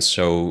 And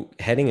so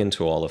heading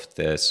into all of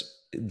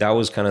this, that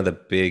was kind of the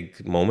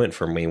big moment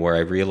for me, where I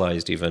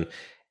realized, even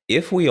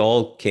if we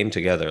all came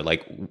together,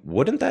 like,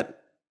 wouldn't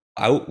that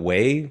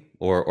outweigh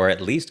or at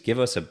least give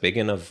us a big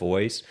enough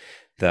voice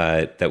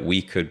that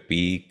we could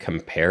be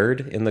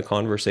compared in the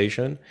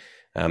conversation?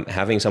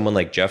 Having someone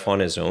like Jeff on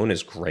his own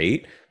is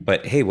great,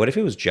 but hey, what if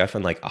it was Jeff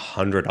and like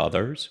 100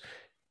 others?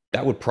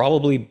 That would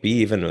probably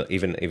be even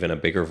a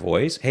bigger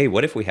voice. Hey,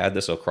 what if we had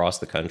this across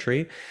the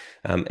country?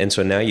 And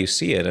so now you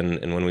see it.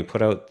 And when we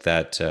put out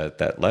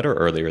that letter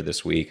earlier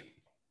this week,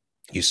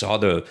 you saw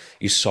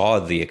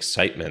the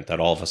excitement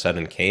that all of a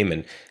sudden came,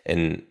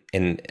 and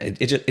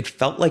it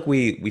felt like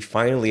we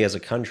finally, as a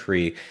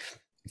country,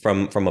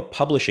 from a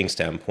publishing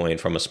standpoint,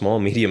 from a small,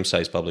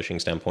 medium-sized publishing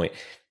standpoint,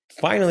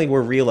 finally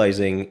we're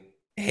realizing,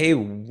 hey,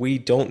 we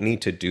don't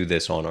need to do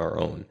this on our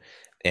own.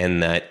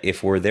 And that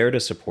if we're there to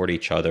support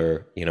each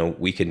other,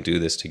 we can do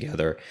this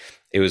together.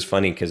 It was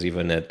funny because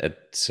even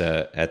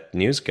at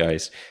News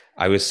Guys,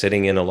 I was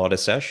sitting in a lot of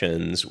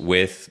sessions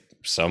with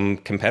some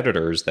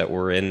competitors that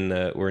we're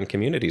in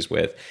communities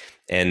with,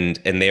 and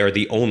they're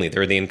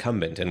the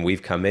incumbent, and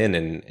we've come in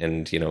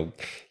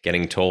and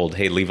getting told,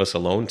 hey, leave us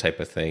alone type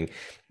of thing.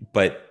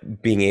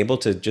 But being able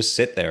to just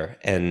sit there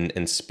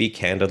and speak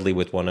candidly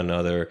with one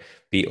another,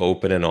 be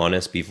open and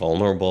honest, be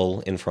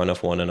vulnerable in front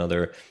of one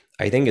another,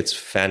 I think it's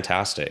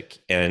fantastic.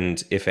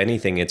 And if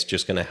anything, it's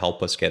just going to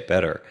help us get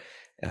better.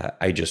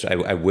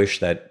 I wish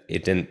that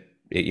it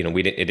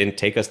didn't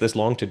take us this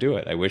long to do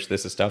it. I wish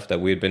this is stuff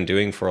that we had been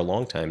doing for a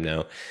long time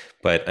now,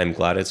 but I'm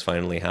glad it's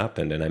finally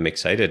happened, and I'm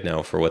excited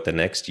now for what the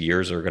next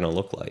years are going to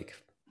look like.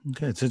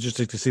 Okay, it's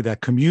interesting to see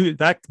that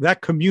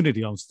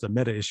community, almost the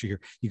meta issue here.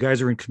 You guys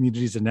are in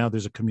communities, and now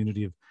there's a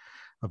community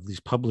of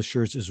these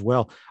publishers as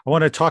well. I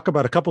want to talk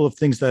about a couple of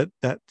things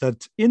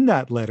that's in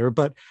that letter,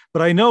 but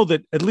I know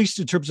that at least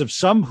in terms of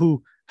some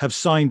who have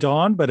signed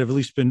on, but have at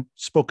least been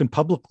spoken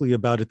publicly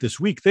about it this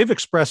week, they've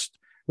expressed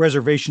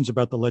reservations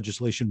about the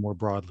legislation more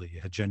broadly.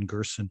 You had Jen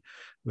Gerson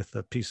with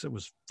a piece that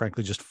was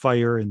frankly just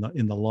fire in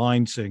the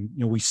line, saying,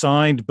 we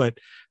signed, but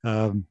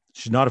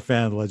she's not a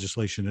fan of the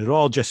legislation at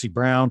all. Jesse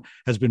Brown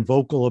has been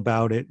vocal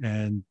about it,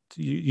 and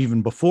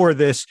even before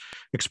this,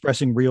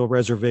 expressing real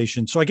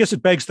reservation. So I guess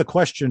it begs the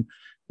question,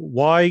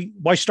 why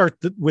start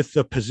with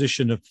the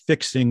position of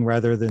fixing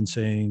rather than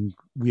saying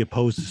we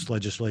oppose this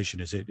legislation?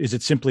 Is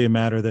it simply a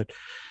matter that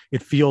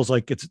it feels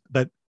like it's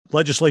that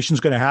legislation is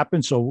going to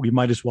happen, so we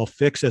might as well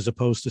fix, as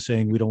opposed to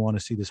saying we don't want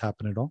to see this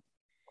happen at all?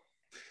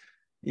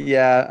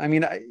 Yeah, I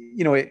mean,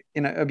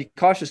 I'd be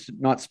cautious to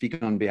not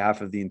speak on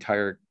behalf of the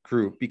entire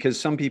group, because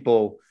some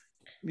people,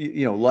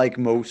 like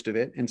most of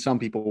it, and some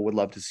people would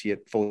love to see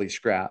it fully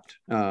scrapped.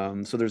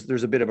 So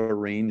there's a bit of a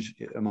range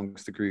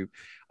amongst the group.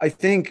 I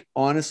think,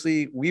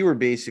 honestly, we were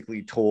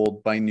basically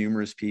told by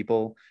numerous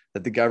people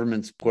that the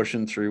government's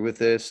pushing through with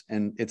this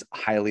and it's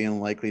highly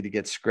unlikely to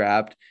get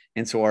scrapped.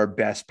 And so our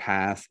best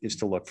path is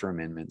to look for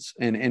amendments.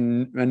 And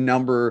a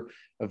number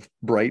of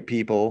bright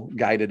people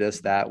guided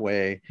us that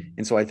way.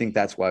 And so I think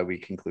that's why we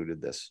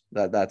concluded this.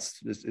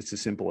 It's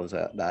as simple as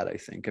that, I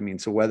think. I mean,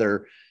 so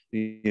whether,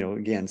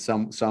 again,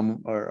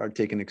 some are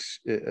taking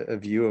a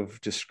view of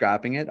just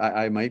scrapping it.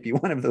 I might be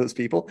one of those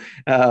people.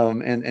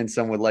 And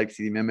some would like to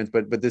see the amendments,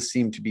 but this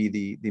seemed to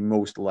be the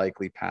most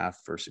likely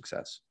path for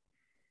success.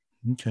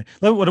 Okay.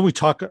 Why don't we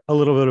talk a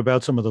little bit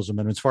about some of those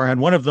amendments? Farhan,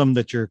 one of them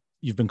that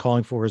you've been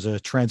calling for is a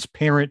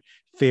transparent,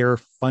 fair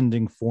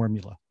funding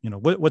formula.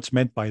 What's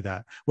meant by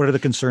that? What are the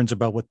concerns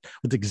about what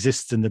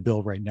exists in the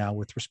bill right now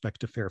with respect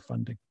to fair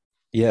funding?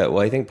 Yeah,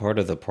 well, I think part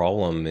of the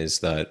problem is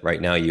that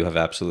right now you have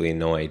absolutely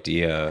no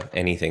idea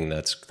anything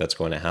that's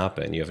going to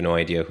happen. You have no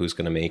idea who's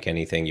going to make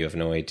anything. You have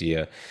no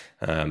idea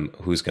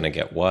who's going to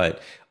get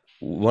what.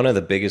 One of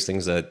the biggest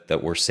things that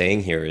we're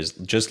saying here is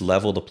just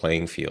level the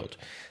playing field.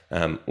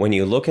 When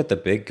you look at the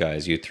big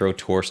guys, you throw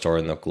Torstar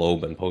in the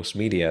Globe and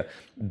Postmedia,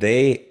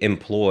 they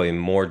employ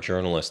more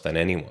journalists than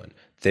anyone.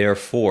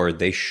 Therefore,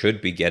 they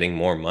should be getting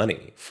more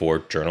money for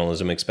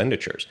journalism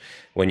expenditures.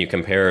 When you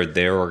compare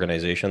their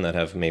organization that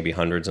have maybe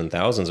hundreds and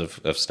thousands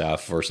of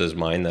staff versus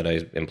mine that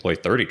I employ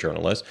 30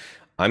 journalists,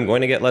 I'm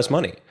going to get less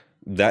money.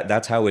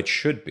 That's how it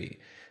should be.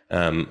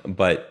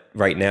 But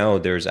right now,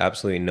 there's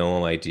absolutely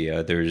no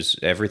idea.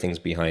 Everything's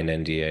behind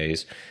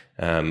NDAs.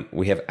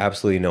 We have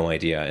absolutely no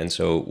idea. And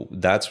so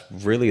that's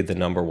really the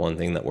number one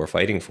thing that we're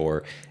fighting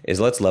for is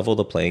let's level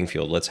the playing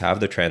field. Let's have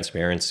the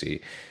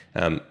transparency.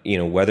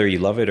 Whether you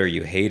love it or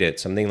you hate it,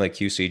 something like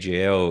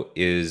QCJO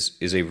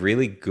is a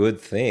really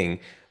good thing.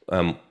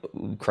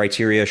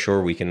 Criteria,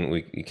 sure, we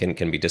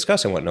can be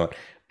discussed and whatnot,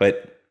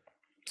 but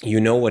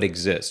what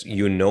exists.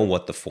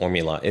 What the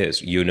formula is.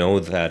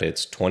 That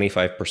it's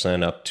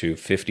 25% up to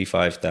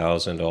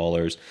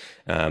 $55,000,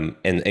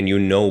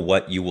 and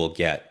what you will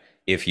get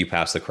if you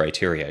pass the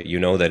criteria.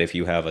 That if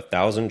you have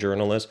 1,000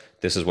 journalists,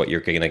 this is what you're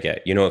going to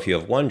get. If you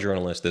have one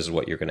journalist, this is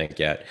what you're going to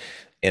get.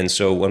 And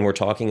so when we're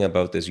talking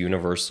about this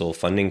universal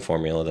funding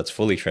formula that's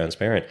fully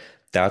transparent,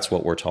 that's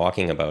what we're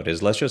talking about,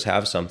 is let's just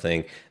have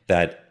something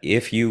that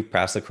if you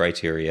pass the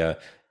criteria,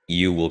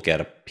 you will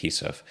get a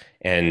piece of.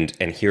 And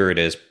here it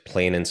is,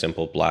 plain and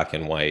simple, black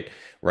and white.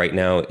 Right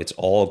now, it's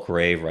all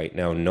gray. Right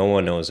now, no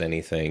one knows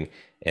anything.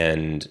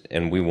 And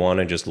we want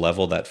to just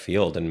level that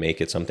field and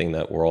make it something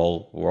that we're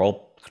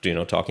all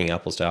talking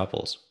apples to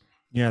apples.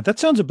 Yeah, that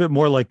sounds a bit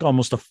more like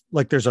almost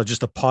like there's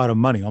just a pot of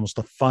money, almost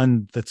a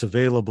fund that's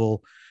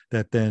available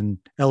that then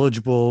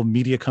eligible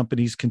media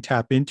companies can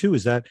tap into.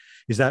 Is that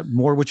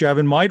more what you have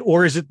in mind,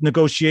 or is it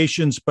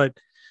negotiations, but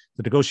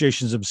the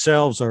negotiations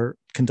themselves are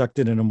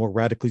conducted in a more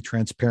radically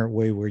transparent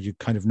way where you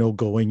kind of know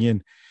going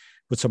in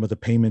what some of the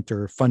payment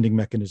or funding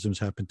mechanisms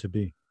happen to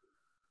be?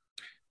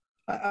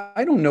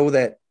 I don't know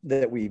that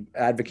we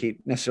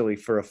advocate necessarily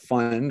for a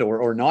fund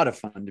or not a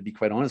fund, to be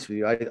quite honest with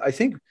you. I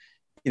think,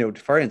 to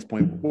Farhan's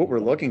point, what we're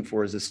looking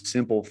for is a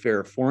simple,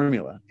 fair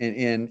formula.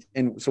 And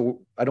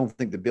so I don't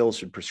think the bill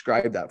should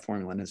prescribe that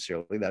formula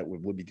necessarily. That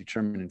would be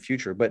determined in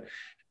future. But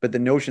the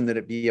notion that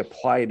it be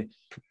applied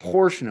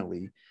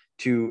proportionally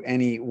to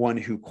anyone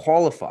who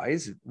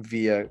qualifies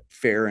via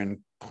fair and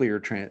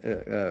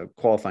clear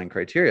qualifying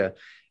criteria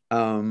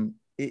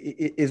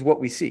is what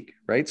we seek,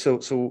 right?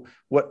 So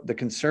what the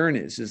concern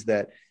is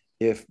that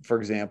if, for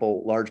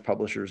example, large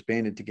publishers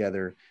banded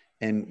together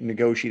and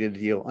negotiated a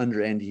deal under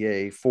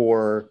NDA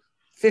for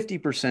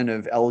 50%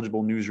 of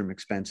eligible newsroom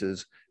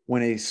expenses,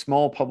 when a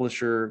small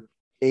publisher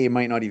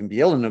might not even be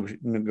able to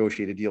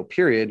negotiate a deal,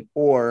 period,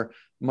 or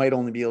might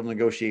only be able to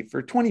negotiate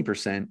for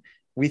 20%,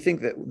 we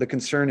think that the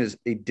concern is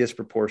a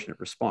disproportionate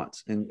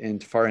response. And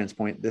to Farhan's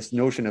point, this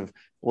notion of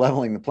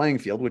leveling the playing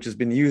field, which has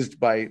been used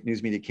by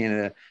News Media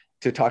Canada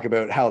to talk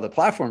about how the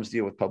platforms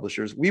deal with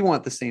publishers, we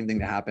want the same thing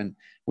to happen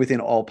within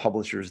all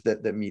publishers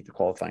that meet the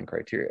qualifying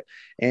criteria.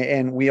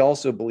 And we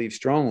also believe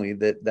strongly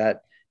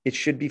that it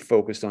should be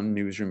focused on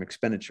newsroom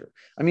expenditure.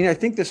 I mean, I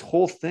think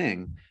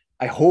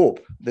I hope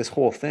this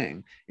whole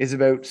thing is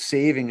about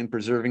saving and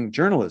preserving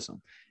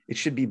journalism. It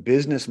should be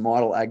business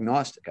model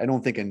agnostic. I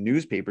don't think a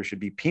newspaper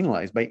should be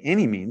penalized by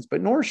any means,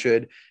 but nor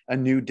should a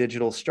new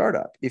digital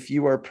startup. If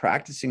you are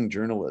practicing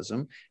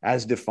journalism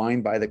as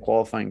defined by the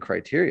qualifying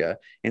criteria,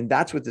 and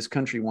that's what this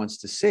country wants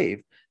to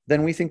save,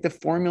 then we think the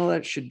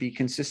formula should be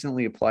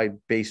consistently applied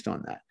based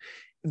on that.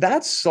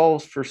 That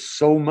solves for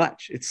so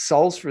much. It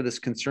solves for this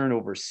concern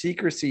over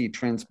secrecy,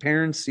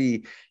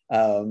 transparency,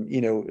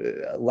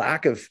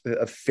 lack of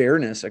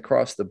fairness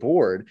across the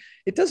board.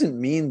 It doesn't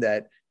mean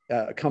that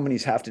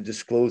companies have to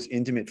disclose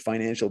intimate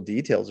financial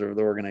details of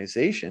the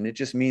organization. It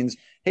just means,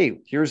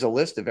 hey, here's a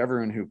list of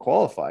everyone who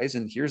qualifies,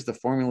 and here's the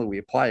formula we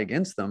apply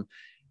against them.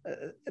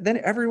 Then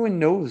everyone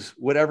knows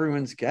what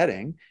everyone's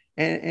getting,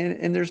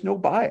 and there's no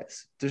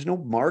bias. There's no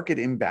market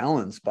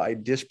imbalance by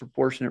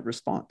disproportionate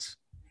response.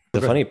 The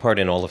funny part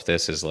in all of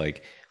this is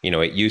it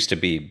used to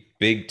be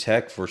big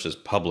tech versus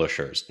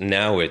publishers.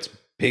 Now it's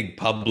big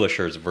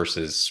publishers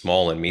versus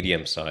small and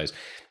medium size.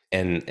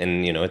 And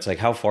it's like,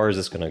 how far is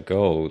this going to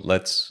go?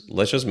 Let's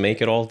just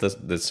make it all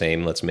the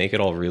same. Let's make it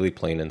all really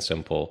plain and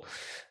simple,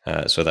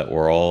 so that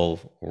we're all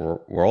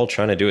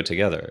trying to do it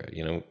together.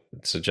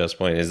 To Jeff's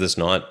point, is this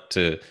not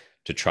to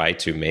try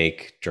to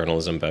make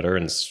journalism better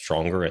and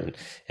stronger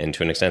and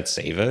to an extent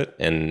save it?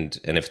 And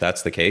if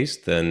that's the case,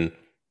 then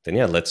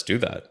yeah, let's do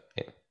that.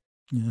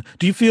 Yeah.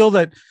 Do you feel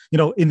that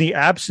in the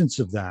absence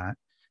of that,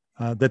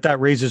 that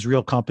raises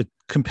real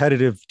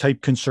competitive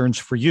type concerns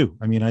for you?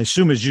 I mean, I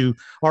assume as you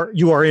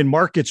are in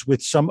markets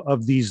with some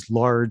of these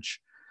large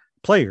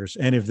players,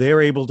 and if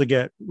they're able to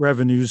get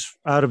revenues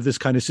out of this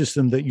kind of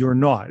system that you're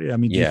not, I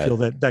mean, do you feel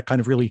that kind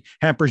of really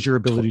hampers your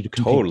ability to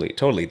compete?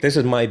 Totally. This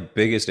is my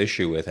biggest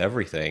issue with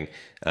everything.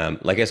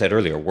 Like I said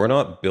earlier, we're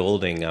not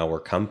building our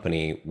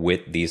company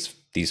with these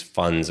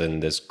funds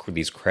and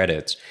these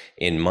credits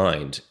in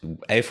mind.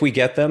 If we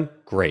get them,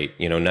 great,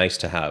 nice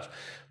to have.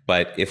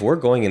 But if we're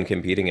going and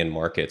competing in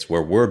markets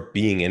where we're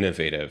being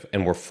innovative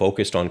and we're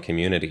focused on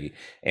community,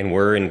 and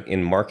we're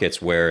in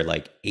markets where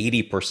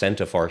 80%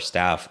 of our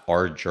staff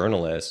are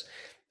journalists,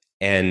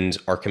 and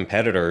our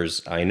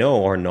competitors, I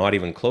know, are not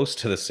even close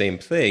to the same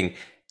thing,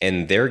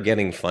 and they're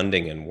getting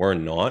funding and we're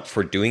not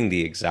for doing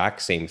the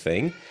exact same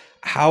thing,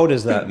 how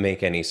does that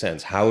make any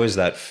sense? How is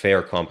that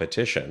fair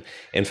competition?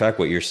 In fact,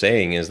 what you're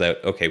saying is that,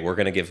 okay, we're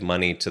going to give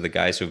money to the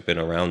guys who've been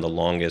around the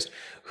longest,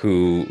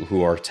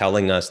 who are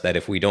telling us that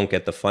if we don't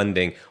get the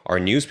funding, our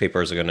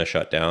newspapers are going to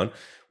shut down.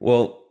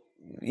 Well,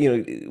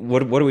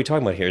 what are we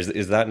talking about here?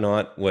 Is that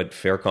not what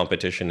fair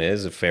competition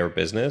is, a fair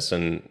business?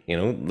 And,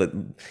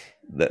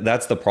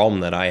 that's the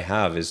problem that I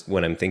have, is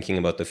when I'm thinking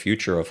about the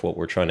future of what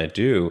we're trying to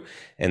do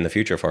and the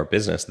future of our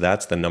business,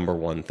 that's the number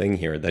one thing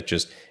here that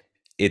just,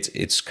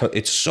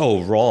 it's so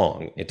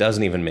wrong. It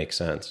doesn't even make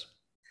sense.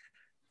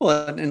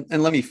 Well,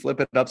 and let me flip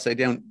it upside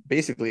down,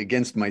 basically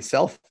against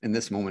myself in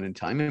this moment in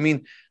time. I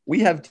mean, we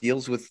have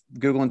deals with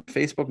Google and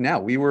Facebook now.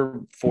 We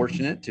were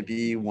fortunate to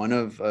be one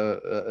of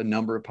a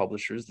number of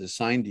publishers that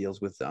signed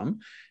deals with them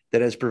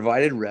that has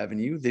provided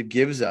revenue that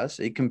gives us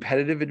a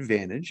competitive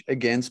advantage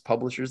against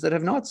publishers that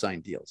have not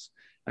signed deals.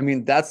 I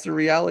mean, that's the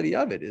reality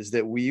of it, is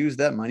that we use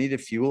that money to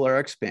fuel our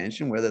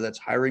expansion, whether that's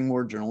hiring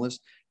more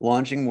journalists,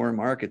 launching more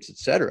markets, et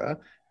cetera.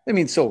 I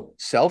mean, so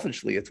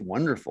selfishly, it's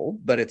wonderful,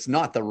 but it's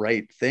not the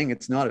right thing.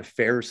 It's not a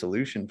fair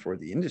solution for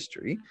the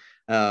industry.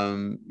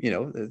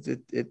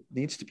 It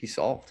needs to be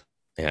solved.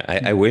 Yeah,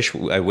 I wish,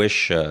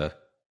 all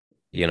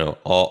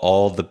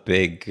the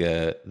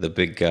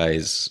big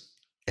guys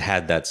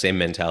had that same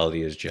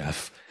mentality as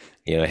Jeff.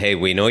 Hey,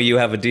 we know you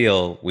have a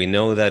deal. We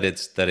know that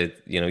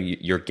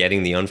you're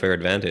getting the unfair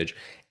advantage,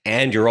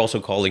 and you're also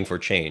calling for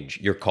change.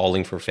 You're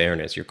calling for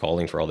fairness. You're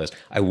calling for all this.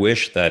 I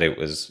wish that it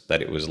was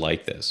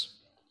like this.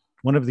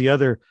 One of the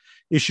other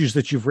issues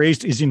that you've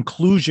raised is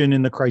inclusion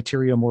in the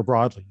criteria more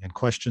broadly, and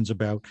questions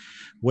about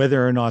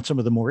whether or not some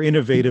of the more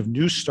innovative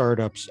new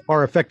startups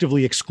are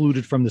effectively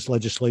excluded from this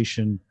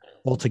legislation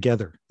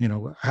altogether.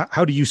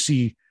 How do you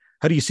see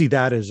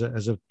that as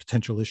a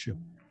potential issue?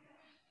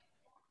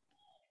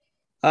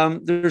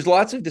 There's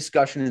lots of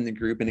discussion in the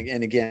group, and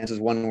again, this is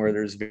one where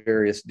there's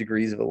various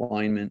degrees of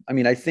alignment. I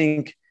mean, I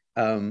think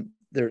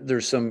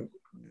there's some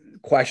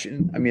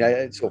question. I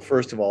mean, so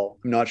first of all,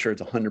 I'm not sure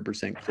it's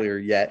 100% clear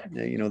yet.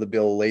 The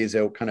bill lays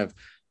out kind of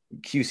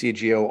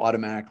QCGO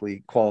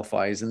automatically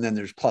qualifies, and then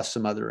there's plus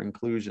some other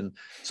inclusion.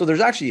 So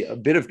there's actually a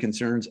bit of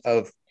concerns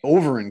of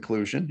over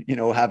inclusion,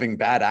 having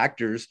bad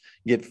actors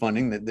get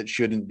funding that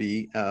shouldn't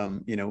be,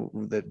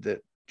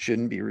 that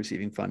shouldn't be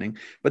receiving funding,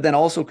 but then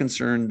also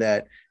concerned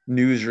that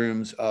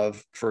newsrooms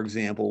of, for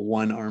example,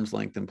 one arm's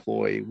length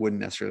employee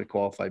wouldn't necessarily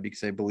qualify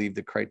because I believe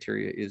the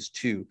criteria is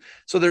 2.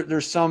 So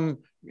there's some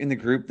in the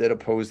group that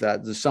oppose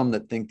that. There's some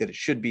that think that it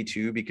should be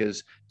 2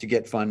 because to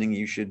get funding,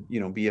 you should,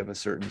 be of a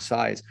certain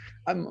size.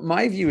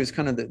 My view is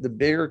kind of the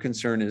bigger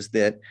concern is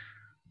that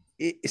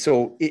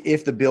so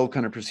if the bill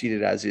kind of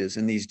proceeded as is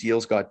and these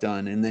deals got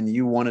done, and then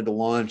you wanted to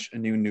launch a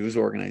new news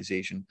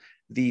organization,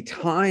 the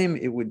time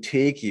it would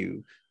take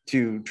you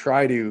to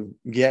try to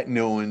get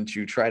known,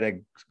 to try to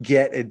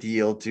get a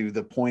deal to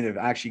the point of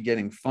actually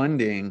getting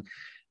funding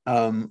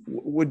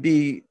would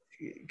be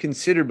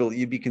considerably,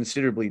 you'd be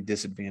considerably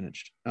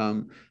disadvantaged.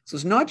 So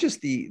it's not just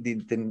the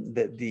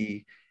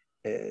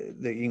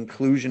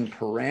inclusion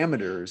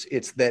parameters,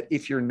 it's that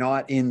if you're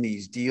not in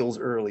these deals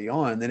early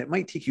on, then it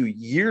might take you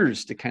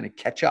years to kind of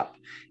catch up,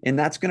 and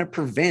that's going to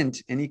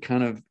prevent any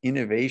kind of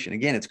innovation.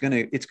 Again, it's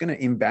going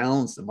to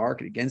imbalance the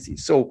market against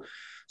these.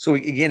 So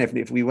again,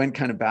 if we went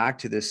kind of back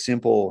to this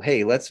simple,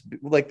 hey,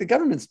 like the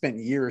government spent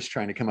years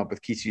trying to come up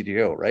with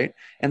QCGO, right?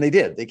 And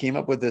they came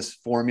up with this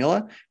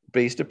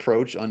formula-based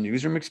approach on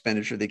newsroom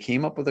expenditure. They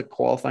came up with a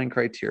qualifying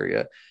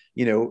criteria.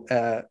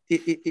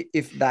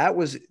 If that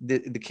was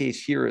the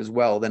case here as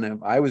well, then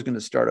if I was going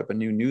to start up a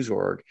new news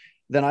org,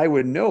 then I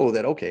would know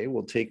that, okay, it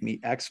will take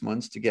me X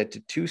months to get to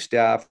 2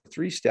 staff,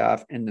 3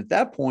 staff. And at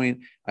that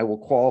point, I will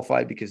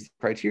qualify because the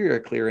criteria are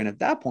clear. And at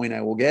that point,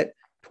 I will get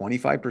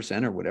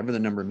 25% or whatever the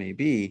number may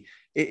be.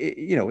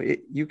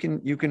 You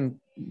can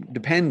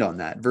depend on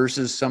that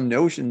versus some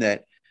notion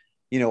that,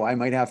 I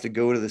might have to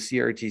go to the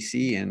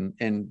CRTC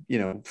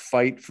and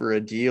fight for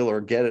a deal or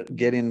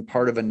get in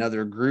part of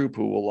another group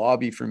who will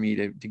lobby for me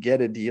to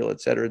get a deal, et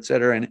cetera, et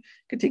cetera. And it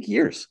could take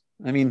years.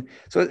 I mean,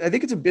 so I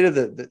think it's a bit of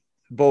the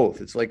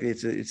both. It's like,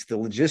 it's the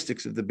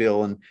logistics of the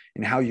bill and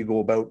how you go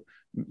about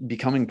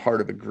becoming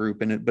part of a group.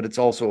 But it's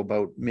also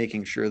about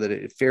making sure that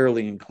it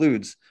fairly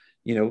includes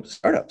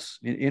startups,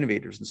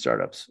 innovators and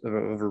startups of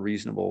a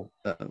reasonable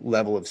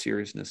level of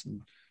seriousness.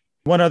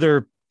 One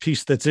other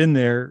piece that's in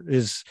there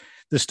is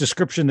this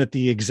description that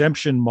the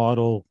exemption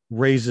model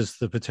raises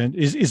the potential,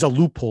 is a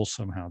loophole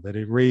somehow, that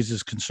it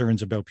raises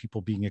concerns about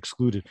people being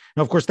excluded.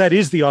 Now, of course, that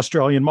is the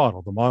Australian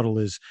model. The model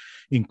is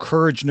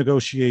encourage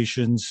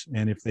negotiations,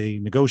 and if they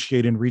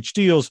negotiate and reach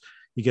deals,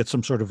 you get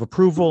some sort of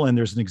approval, and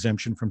there's an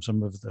exemption from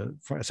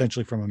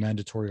essentially from a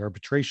mandatory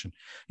arbitration.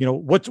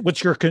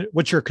 What's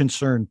your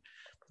concern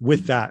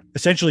with that?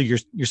 Essentially,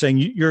 you're saying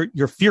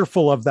you're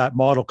fearful of that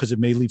model because it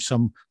may leave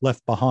some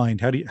left behind.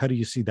 How do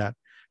you see that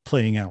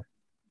playing out?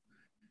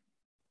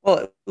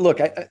 Well,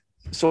 look,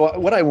 so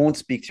what I won't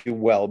speak to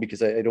well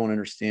because I don't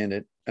understand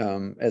it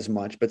as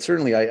much, but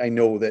certainly I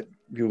know that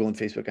Google and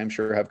Facebook, I'm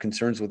sure, have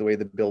concerns with the way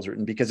the bill's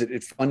written because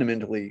it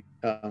fundamentally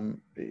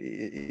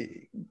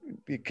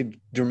it could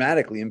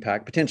dramatically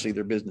impact potentially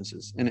their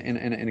businesses.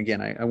 And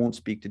again, I won't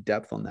speak to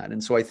depth on that.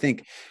 And so I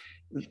think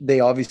they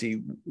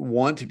obviously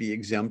want to be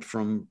exempt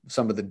from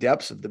some of the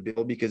depths of the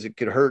bill because it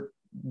could hurt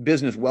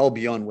business well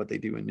beyond what they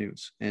do in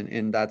news.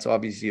 And that's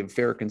obviously a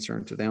fair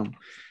concern to them.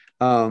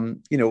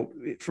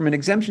 From an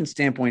exemption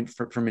standpoint,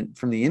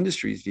 from the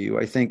industry's view,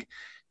 I think,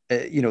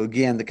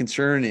 again, the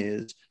concern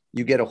is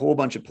you get a whole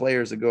bunch of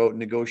players that go out and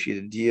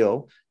negotiate a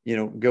deal,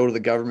 go to the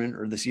government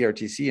or the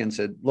CRTC and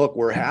said, look,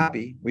 we're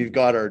happy, we've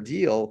got our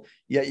deal.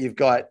 Yet you've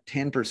got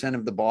 10%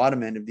 of the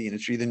bottom end of the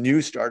industry, the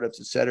new startups,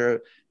 et cetera,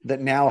 that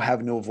now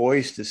have no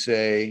voice to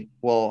say,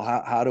 well,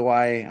 how do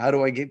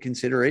I get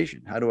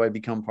consideration? How do I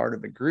become part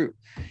of a group?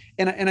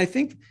 And I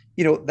think,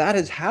 that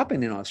has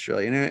happened in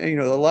Australia. And,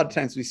 a lot of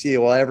times we see,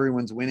 well,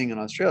 everyone's winning in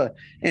Australia.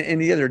 And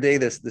the other day,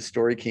 the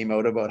story came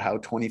out about how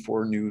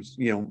 24 News,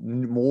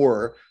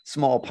 more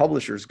small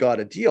publishers got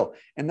a deal.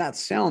 And that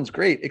sounds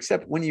great,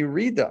 except when you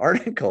read the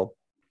article,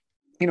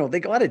 they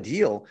got a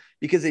deal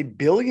because a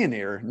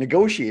billionaire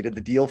negotiated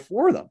the deal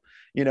for them,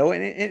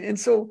 and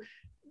so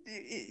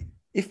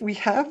if we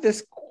have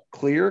this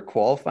clear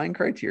qualifying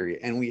criteria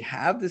and we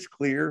have this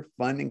clear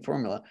funding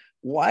formula,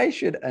 why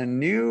should a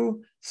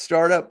new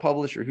startup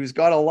publisher who's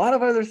got a lot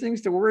of other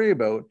things to worry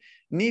about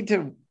need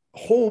to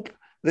hope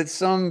that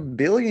some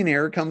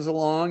billionaire comes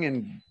along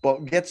and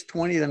gets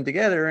 20 of them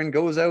together and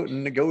goes out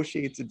and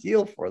negotiates a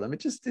deal for them?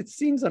 It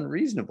seems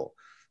unreasonable.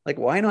 Like,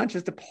 why not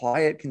just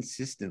apply it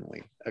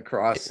consistently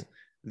across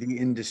the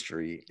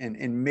industry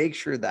and make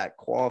sure that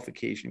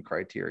qualification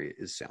criteria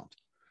is sound?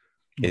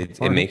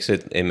 It makes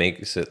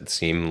it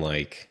seem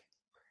like,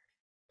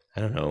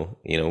 I don't know,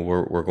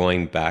 we're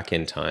going back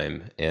in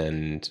time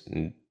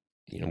and,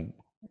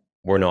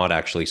 we're not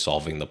actually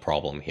solving the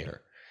problem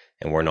here.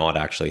 And we're not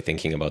actually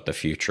thinking about the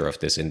future of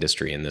this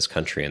industry in this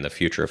country and the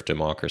future of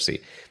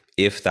democracy.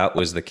 If that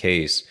was the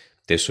case,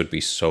 this would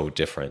be so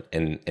different.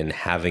 And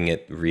having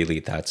it really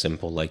that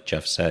simple, like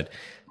Jeff said,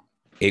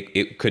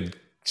 it could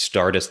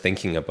start us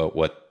thinking about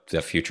what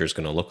the future is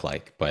going to look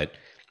like. But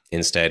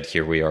Instead,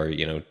 here we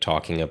are,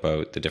 talking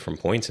about the different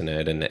points in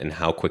it and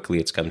how quickly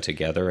it's come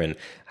together and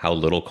how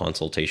little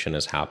consultation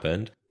has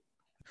happened.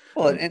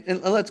 Well,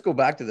 and let's go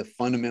back to the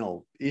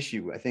fundamental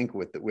issue, I think,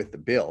 with the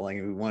bill. Like,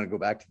 we want to go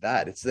back to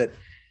that. It's that,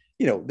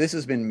 this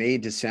has been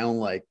made to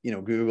sound like,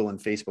 Google and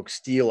Facebook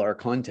steal our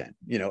content,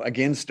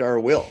 against our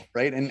will,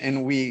 right?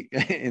 And we,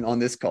 and on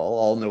this call,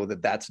 all know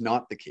that that's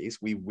not the case.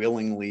 We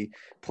willingly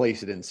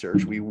place it in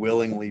search. We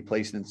willingly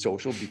place it in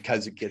social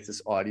because it gets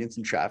us audience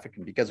and traffic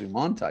and because we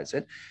monetize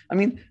it. I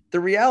mean, the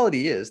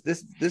reality is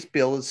this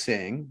bill is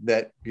saying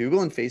that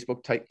Google and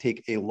Facebook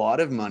take a lot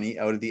of money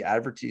out of the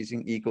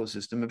advertising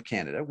ecosystem of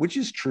Canada, which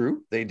is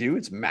true. They do.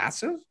 It's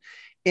massive.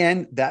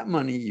 And that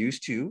money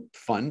used to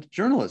fund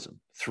journalism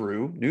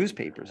through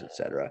newspapers, et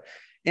cetera.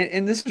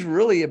 And this is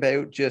really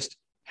about just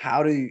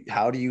how do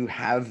you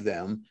have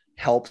them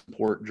help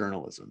support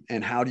journalism,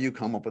 and how do you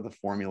come up with a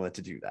formula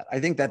to do that? I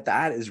think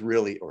that is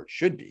really, or it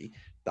should be,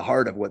 the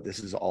heart of what this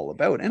is all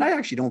about. And I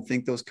actually don't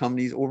think those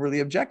companies overly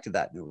object to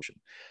that notion.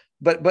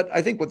 But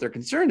I think what they're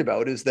concerned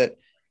about is that,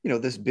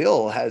 this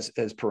bill has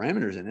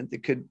parameters in it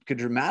that could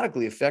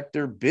dramatically affect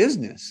their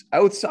business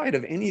outside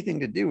of anything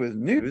to do with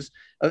news,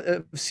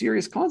 of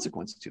serious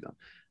consequences to them.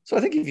 So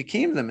I think if you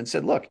came to them and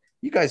said, look,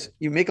 you guys,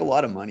 you make a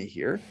lot of money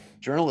here,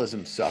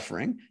 journalism's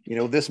suffering,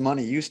 this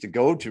money used to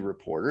go to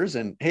reporters,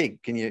 and hey,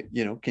 can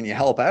you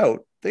help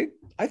out?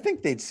 I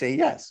think they'd say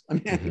yes. I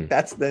mean, I think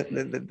that's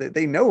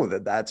they know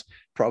that's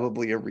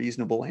probably a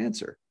reasonable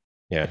answer.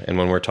 Yeah. And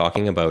when we're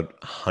talking about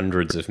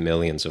hundreds of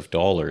millions of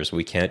dollars,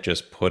 we can't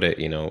just put it,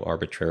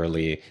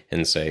 arbitrarily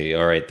and say,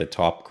 all right, the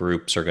top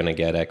groups are going to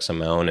get X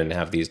amount and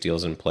have these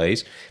deals in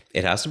place.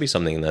 It has to be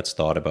something that's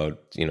thought about,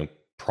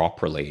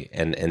 properly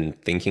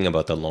and thinking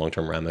about the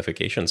long-term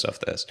ramifications of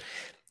this.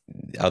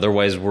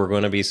 Otherwise, we're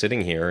going to be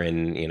sitting here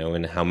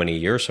in how many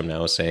years from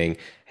now saying,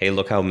 hey,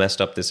 look how messed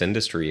up this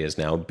industry is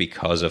now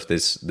because of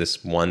this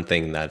one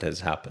thing that has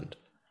happened.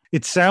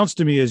 It sounds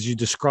to me, as you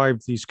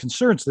describe these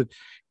concerns, that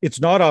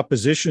it's not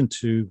opposition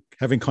to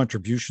having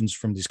contributions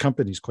from these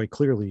companies, quite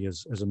clearly,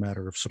 as a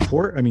matter of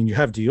support. I mean, you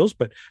have deals,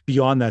 but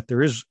beyond that,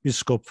 there is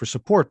scope for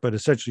support. But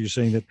essentially, you're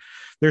saying that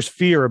there's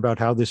fear about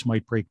how this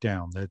might break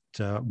down, that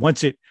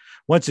once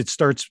it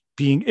starts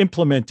being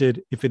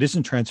implemented, if it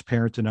isn't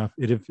transparent enough,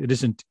 if it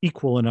isn't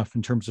equal enough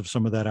in terms of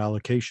some of that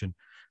allocation,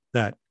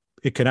 that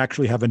it can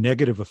actually have a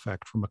negative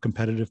effect from a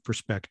competitive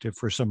perspective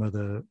for some of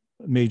the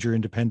major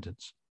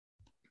independents.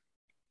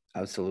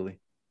 Absolutely.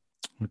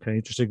 Okay,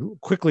 interesting.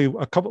 Quickly,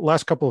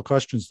 last couple of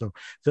questions, though.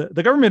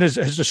 The government has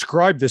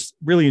described this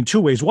really in two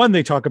ways. One,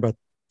 they talk about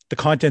the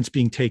contents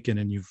being taken,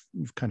 and you've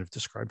kind of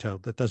described how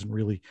that doesn't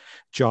really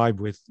jibe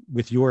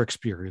with your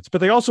experience.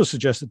 But they also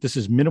suggest that this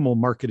is minimal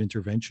market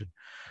intervention.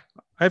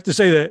 I have to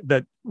say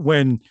that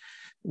when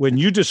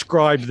you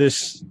describe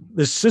this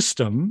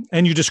system,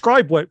 and you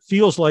describe what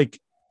feels like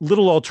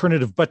little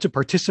alternative but to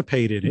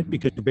participate in it,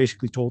 because you're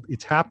basically told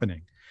it's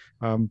happening.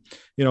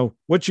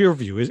 What's your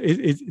view?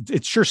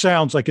 It sure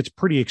sounds like it's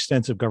pretty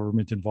extensive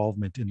government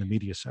involvement in the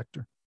media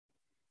sector.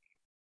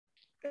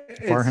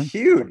 It's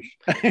huge.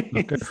 Okay.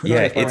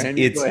 Yeah,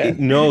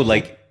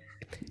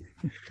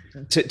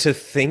 to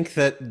think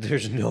that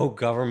there's no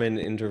government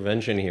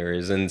intervention here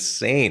is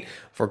insane.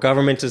 For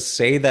government to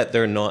say that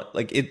they're not,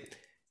 like,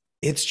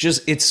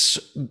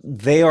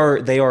 they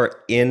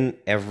are in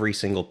every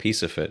single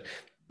piece of it.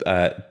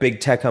 Big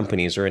tech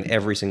companies are in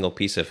every single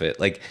piece of it.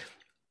 Like,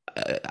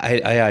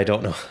 I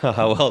don't know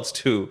how else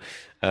to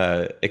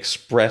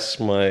express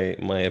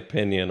my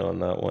opinion on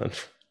that one.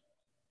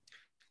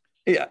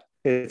 Yeah,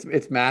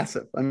 it's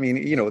massive. I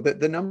mean,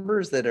 the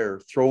numbers that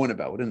are thrown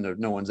about, and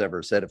no one's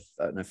ever said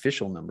an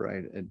official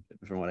number,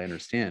 from what I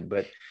understand,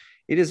 but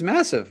it is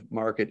massive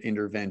market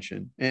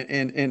intervention.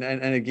 And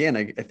again,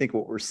 I think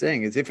what we're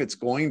saying is, if it's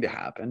going to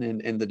happen,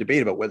 and the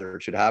debate about whether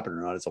it should happen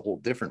or not is a whole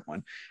different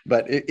one,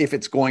 but if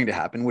it's going to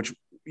happen, which,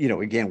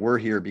 again, we're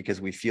here because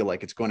we feel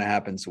like it's going to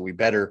happen, so we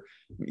better,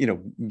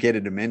 get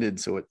it amended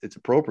so it's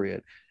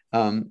appropriate.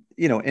 And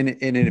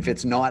if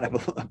it's not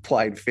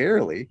applied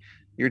fairly,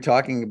 you're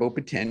talking about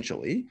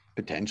potentially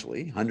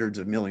hundreds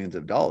of millions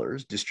of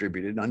dollars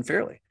distributed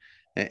unfairly,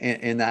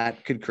 and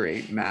that could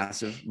create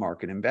massive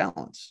market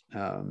imbalance.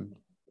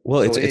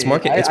 Well, it's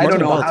market. I don't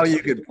know how you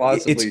could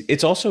possibly.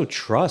 It's also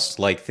trust.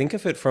 Like, think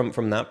of it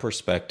from that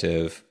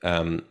perspective.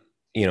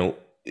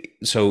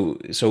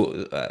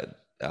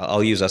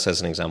 I'll use us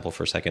as an example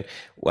for a second.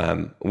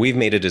 We've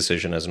made a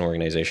decision as an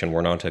organization.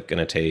 We're not going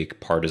to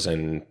take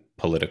partisan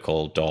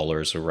political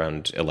dollars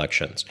around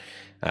elections.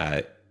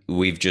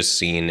 We've just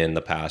seen in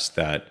the past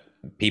that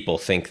people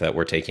think that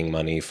we're taking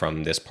money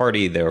from this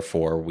party,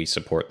 therefore we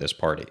support this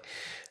party.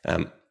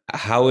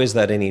 How is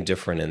that any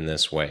different in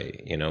this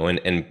way?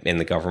 And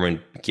the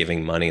government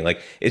giving money, like,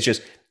 it's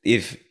just,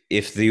 if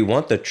you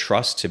want the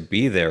trust to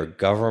be there,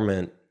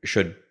 government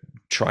should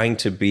trying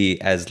to be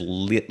as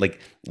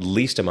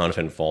least amount of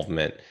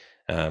involvement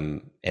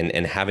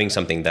and having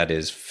something that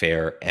is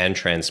fair and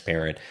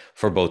transparent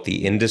for both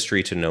the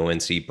industry to know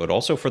and see, but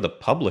also for the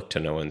public to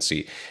know and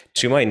see.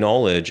 To my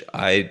knowledge,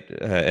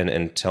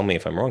 and tell me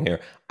if I'm wrong here,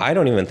 I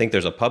don't even think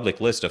there's a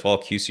public list of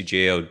all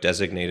QCGAO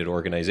designated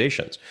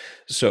organizations.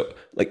 So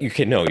like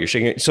you're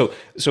shaking.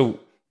 So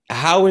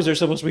how is there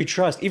supposed to be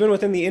trust? Even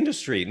within the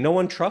industry, no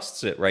one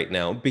trusts it right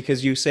now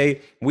because you say,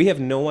 we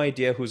have no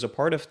idea who's a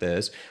part of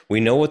this.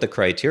 We know what the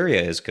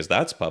criteria is because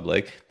that's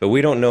public, but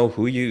we don't know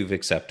who you've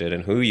accepted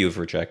and who you've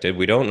rejected.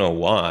 We don't know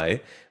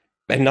why,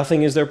 and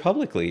nothing is there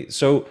publicly.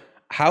 So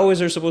how is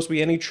there supposed to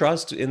be any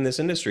trust in this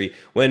industry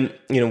when,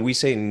 we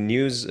say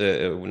news,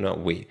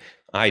 not we,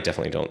 I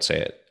definitely don't say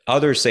it.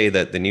 Others say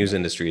that the news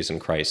industry is in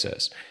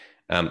crisis.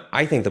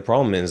 I think the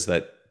problem is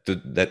that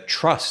that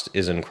trust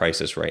is in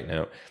crisis right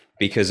now,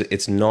 because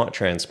it's not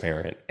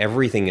transparent.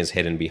 Everything is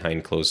hidden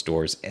behind closed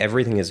doors.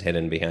 Everything is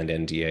hidden behind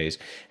NDAs,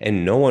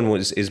 and no one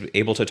is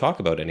able to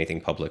talk about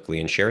anything publicly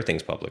and share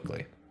things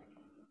publicly.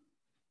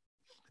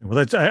 Well,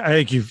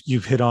 I think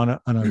you've hit on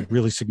a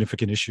really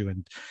significant issue,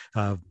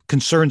 and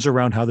concerns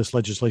around how this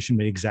legislation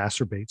may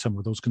exacerbate some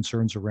of those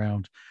concerns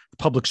around the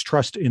public's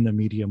trust in the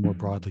media more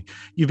broadly.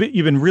 You've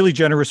been really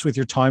generous with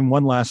your time.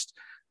 One last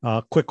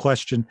quick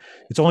question.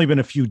 It's only been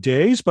a few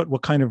days, but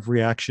what kind of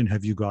reaction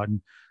have you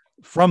gotten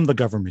from the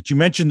government? You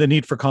mentioned the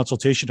need for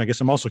consultation. I guess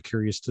I'm also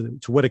curious to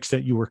what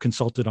extent you were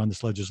consulted on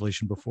this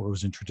legislation before it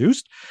was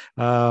introduced,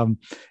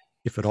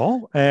 if at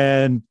all.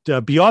 And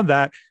beyond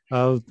that,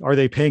 are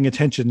they paying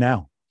attention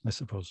now, I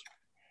suppose?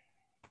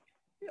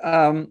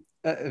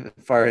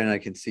 Farhan, I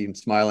can see him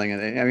smiling.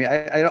 And I mean,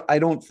 I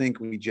don't think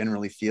we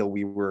generally feel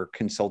we were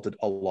consulted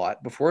a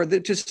lot before.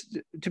 That, just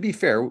to be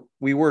fair,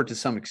 we were to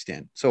some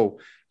extent. So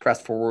Press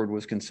Forward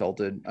was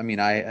consulted. I mean,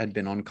 I had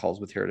been on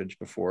calls with Heritage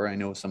before. I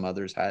know some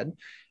others had.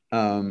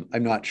 I'm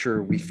not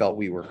sure we felt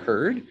we were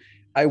heard.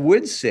 I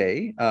would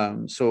say,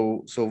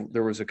 so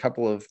there was a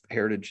couple of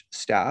Heritage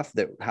staff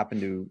that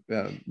happened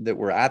to, that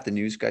were at the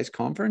News Guys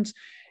conference.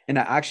 And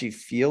I actually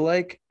feel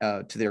like,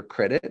 to their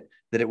credit,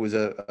 that it was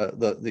there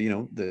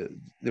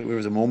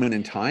was a moment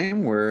in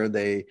time where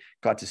they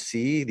got to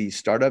see these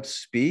startups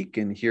speak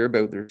and hear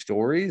about their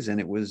stories.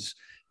 And it was,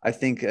 I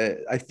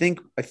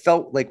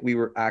felt like we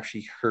were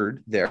actually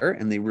heard there,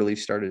 and they really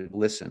started to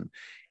listen.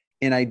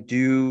 And I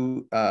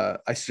do,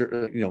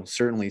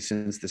 certainly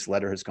since this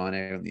letter has gone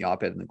out and the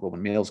op-ed in the Globe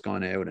and Mail's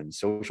gone out and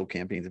social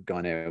campaigns have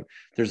gone out,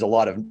 there's a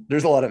lot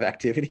of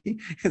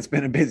activity. It's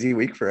been a busy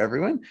week for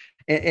everyone.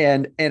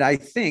 And I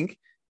think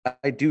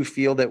I do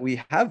feel that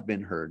we have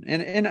been heard.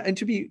 And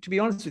to be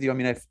honest with you, I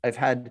mean, I've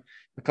had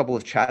a couple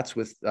of chats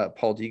with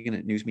Paul Deegan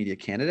at News Media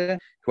Canada,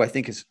 who I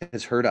think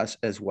has heard us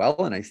as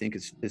well. And I think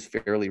is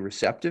fairly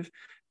receptive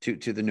to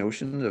the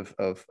notion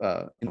of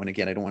and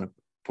again, I don't want to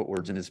put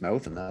words in his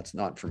mouth, and that's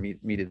not for me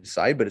to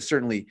decide, but it's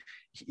certainly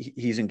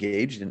he's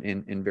engaged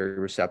and very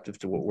receptive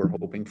to what we're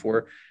hoping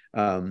for.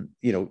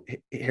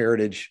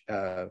 Heritage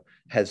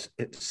has,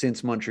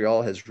 since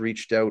Montreal, has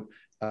reached out.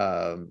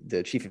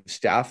 The chief of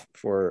staff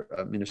for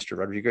Minister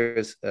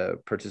Rodriguez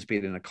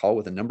participated in a call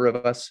with a number of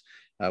us,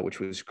 which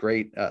was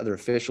great. Other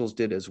officials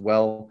did as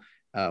well.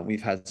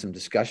 We've had some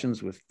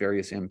discussions with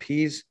various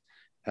MPs.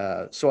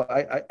 So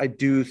I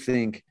do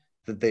think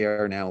that they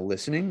are now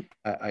listening.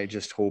 I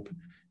just hope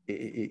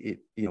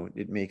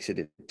it makes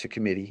it to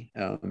committee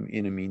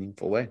in a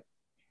meaningful way.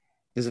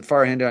 Is it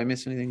Farhan? Did I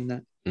miss anything in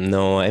that?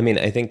 No, I mean,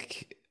 I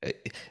think,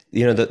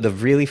 the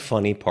really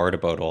funny part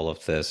about all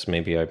of this,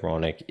 maybe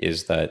ironic,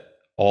 is that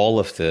all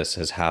of this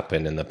has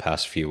happened in the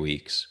past few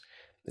weeks.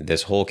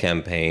 This whole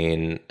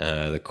campaign,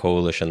 the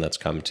coalition that's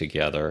come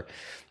together,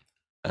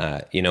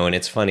 and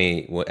it's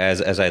funny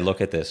as I look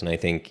at this and I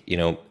think,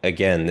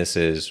 again, this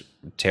is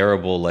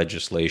terrible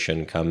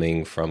legislation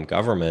coming from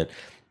government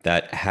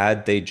that,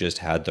 had they just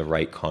had the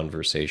right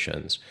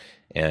conversations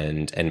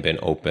and been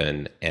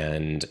open,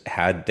 and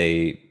had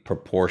they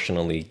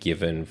proportionally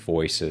given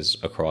voices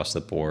across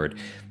the board,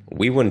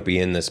 we wouldn't be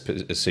in this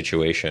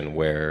situation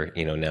where,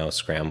 now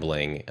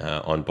scrambling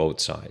on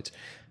both sides.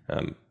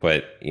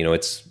 But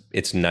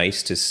it's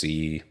nice to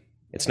see.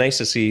 It's nice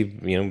to see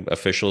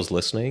officials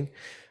listening.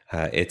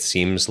 It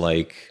seems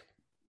like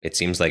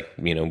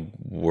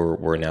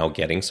we're now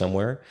getting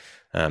somewhere.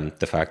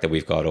 The fact that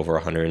we've got over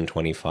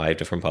 125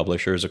 different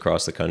publishers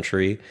across the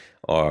country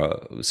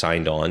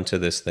signed on to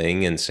this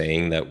thing and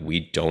saying that we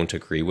don't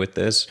agree with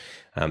this.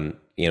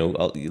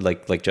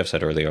 Like Jeff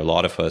said earlier, a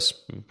lot of us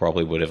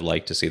probably would have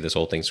liked to see this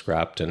whole thing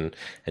scrapped and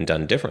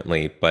done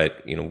differently.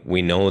 But,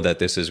 we know that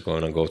this is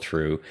going to go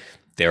through.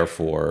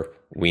 Therefore,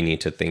 we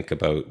need to think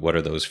about what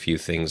are those few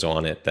things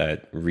on it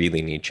that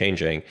really need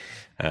changing.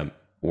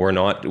 We're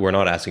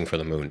not asking for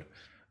the moon.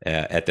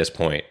 At this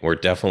point, we're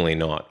definitely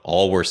not.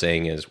 All we're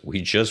saying is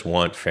we just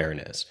want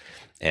fairness.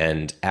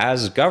 And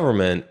as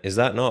government, is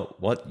that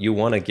not what you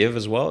want to give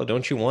as well?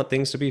 Don't you want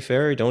things to be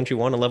fair? Don't you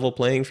want a level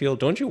playing field?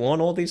 Don't you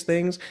want all these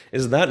things?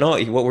 Is that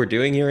not what we're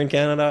doing here in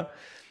Canada?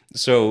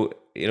 So,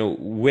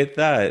 with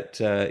that,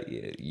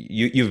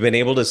 you've been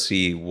able to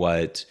see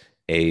what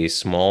a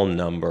small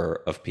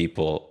number of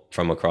people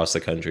from across the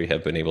country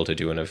have been able to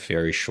do in a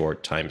very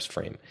short time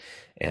frame.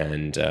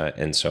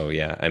 And so,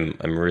 yeah, I'm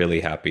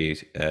really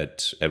happy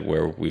at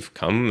where we've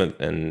come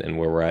and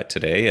where we're at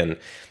today. And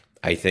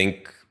I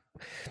think,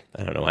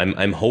 I don't know,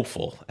 I'm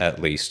hopeful at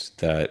least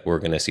that we're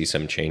going to see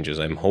some changes.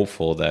 I'm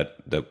hopeful that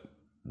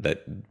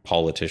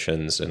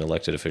politicians and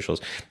elected officials,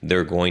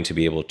 they're going to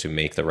be able to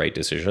make the right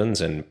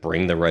decisions and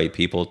bring the right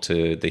people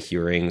to the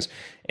hearings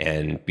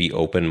and be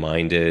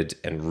open-minded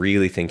and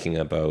really thinking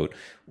about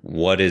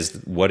what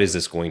is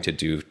this going to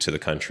do to the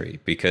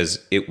country, because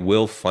it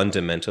will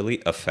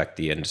fundamentally affect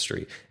the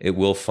industry. It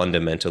will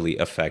fundamentally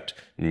affect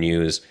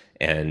news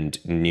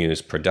and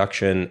news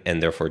production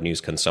and therefore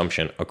news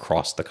consumption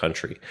across the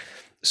country.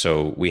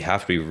 So we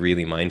have to be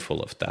really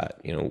mindful of that.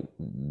 You know,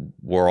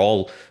 we're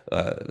all,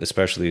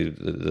 especially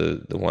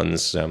the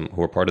ones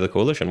who are part of the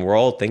coalition, we're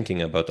all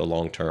thinking about the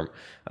long term,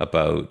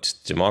 about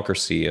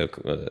democracy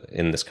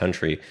in this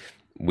country.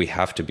 We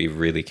have to be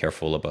really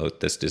careful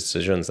about this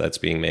decisions that's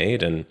being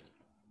made, and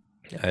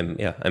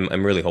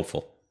I'm really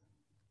hopeful.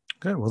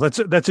 Okay, well,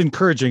 that's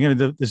encouraging. I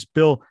mean, this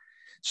bill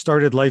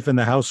started life in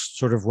the House,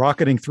 sort of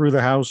rocketing through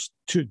the House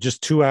to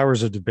just 2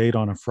 hours of debate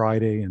on a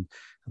Friday, and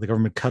the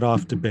government cut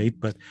off debate.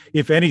 But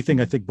if anything,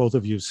 I think both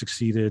of you have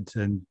succeeded,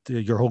 and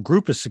your whole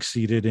group has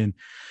succeeded in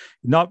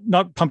not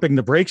pumping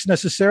the brakes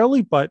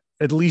necessarily, but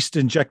at least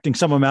injecting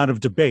some amount of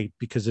debate,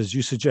 because as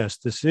you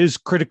suggest, this is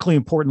critically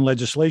important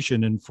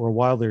legislation. And for a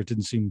while there, it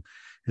didn't seem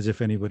as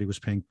if anybody was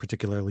paying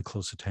particularly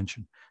close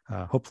attention.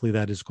 Hopefully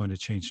that is going to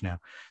change now.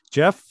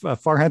 Jeff,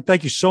 Farhan,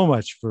 thank you so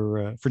much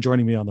for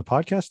joining me on the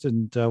podcast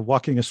and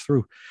walking us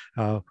through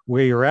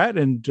where you're at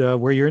and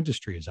where your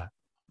industry is at.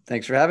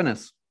 Thanks for having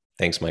us.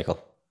 Thanks,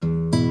 Michael.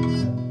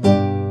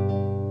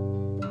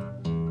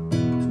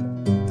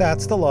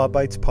 That's the Law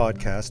Bytes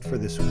podcast for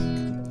this week.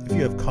 If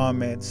you have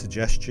comments,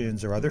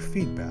 suggestions, or other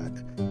feedback,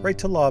 write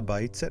to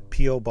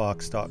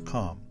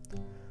lawbytes@pobox.com.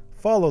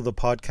 Follow the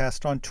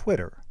podcast on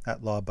Twitter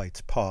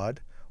 @LawBytesPod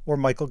or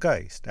Michael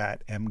Geist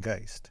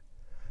 @mgeist.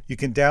 You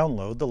can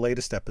download the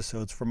latest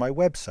episodes from my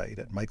website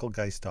at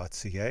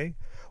michaelgeist.ca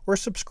or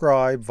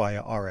subscribe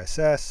via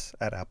RSS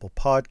at Apple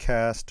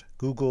Podcast,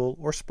 Google,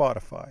 or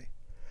Spotify.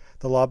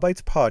 The Law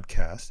Bytes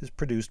podcast is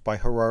produced by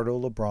Gerardo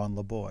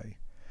Lebron Laboy.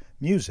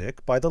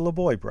 Music by the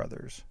Laboy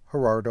brothers,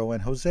 Gerardo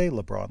and Jose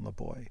Lebron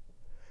Laboy.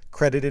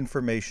 Credit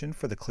information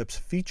for the clips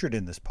featured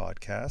in this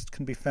podcast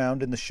can be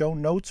found in the show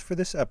notes for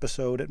this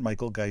episode at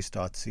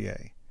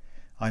michaelgeist.ca.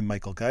 I'm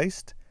Michael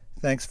Geist.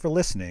 Thanks for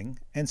listening,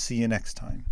 and see you next time.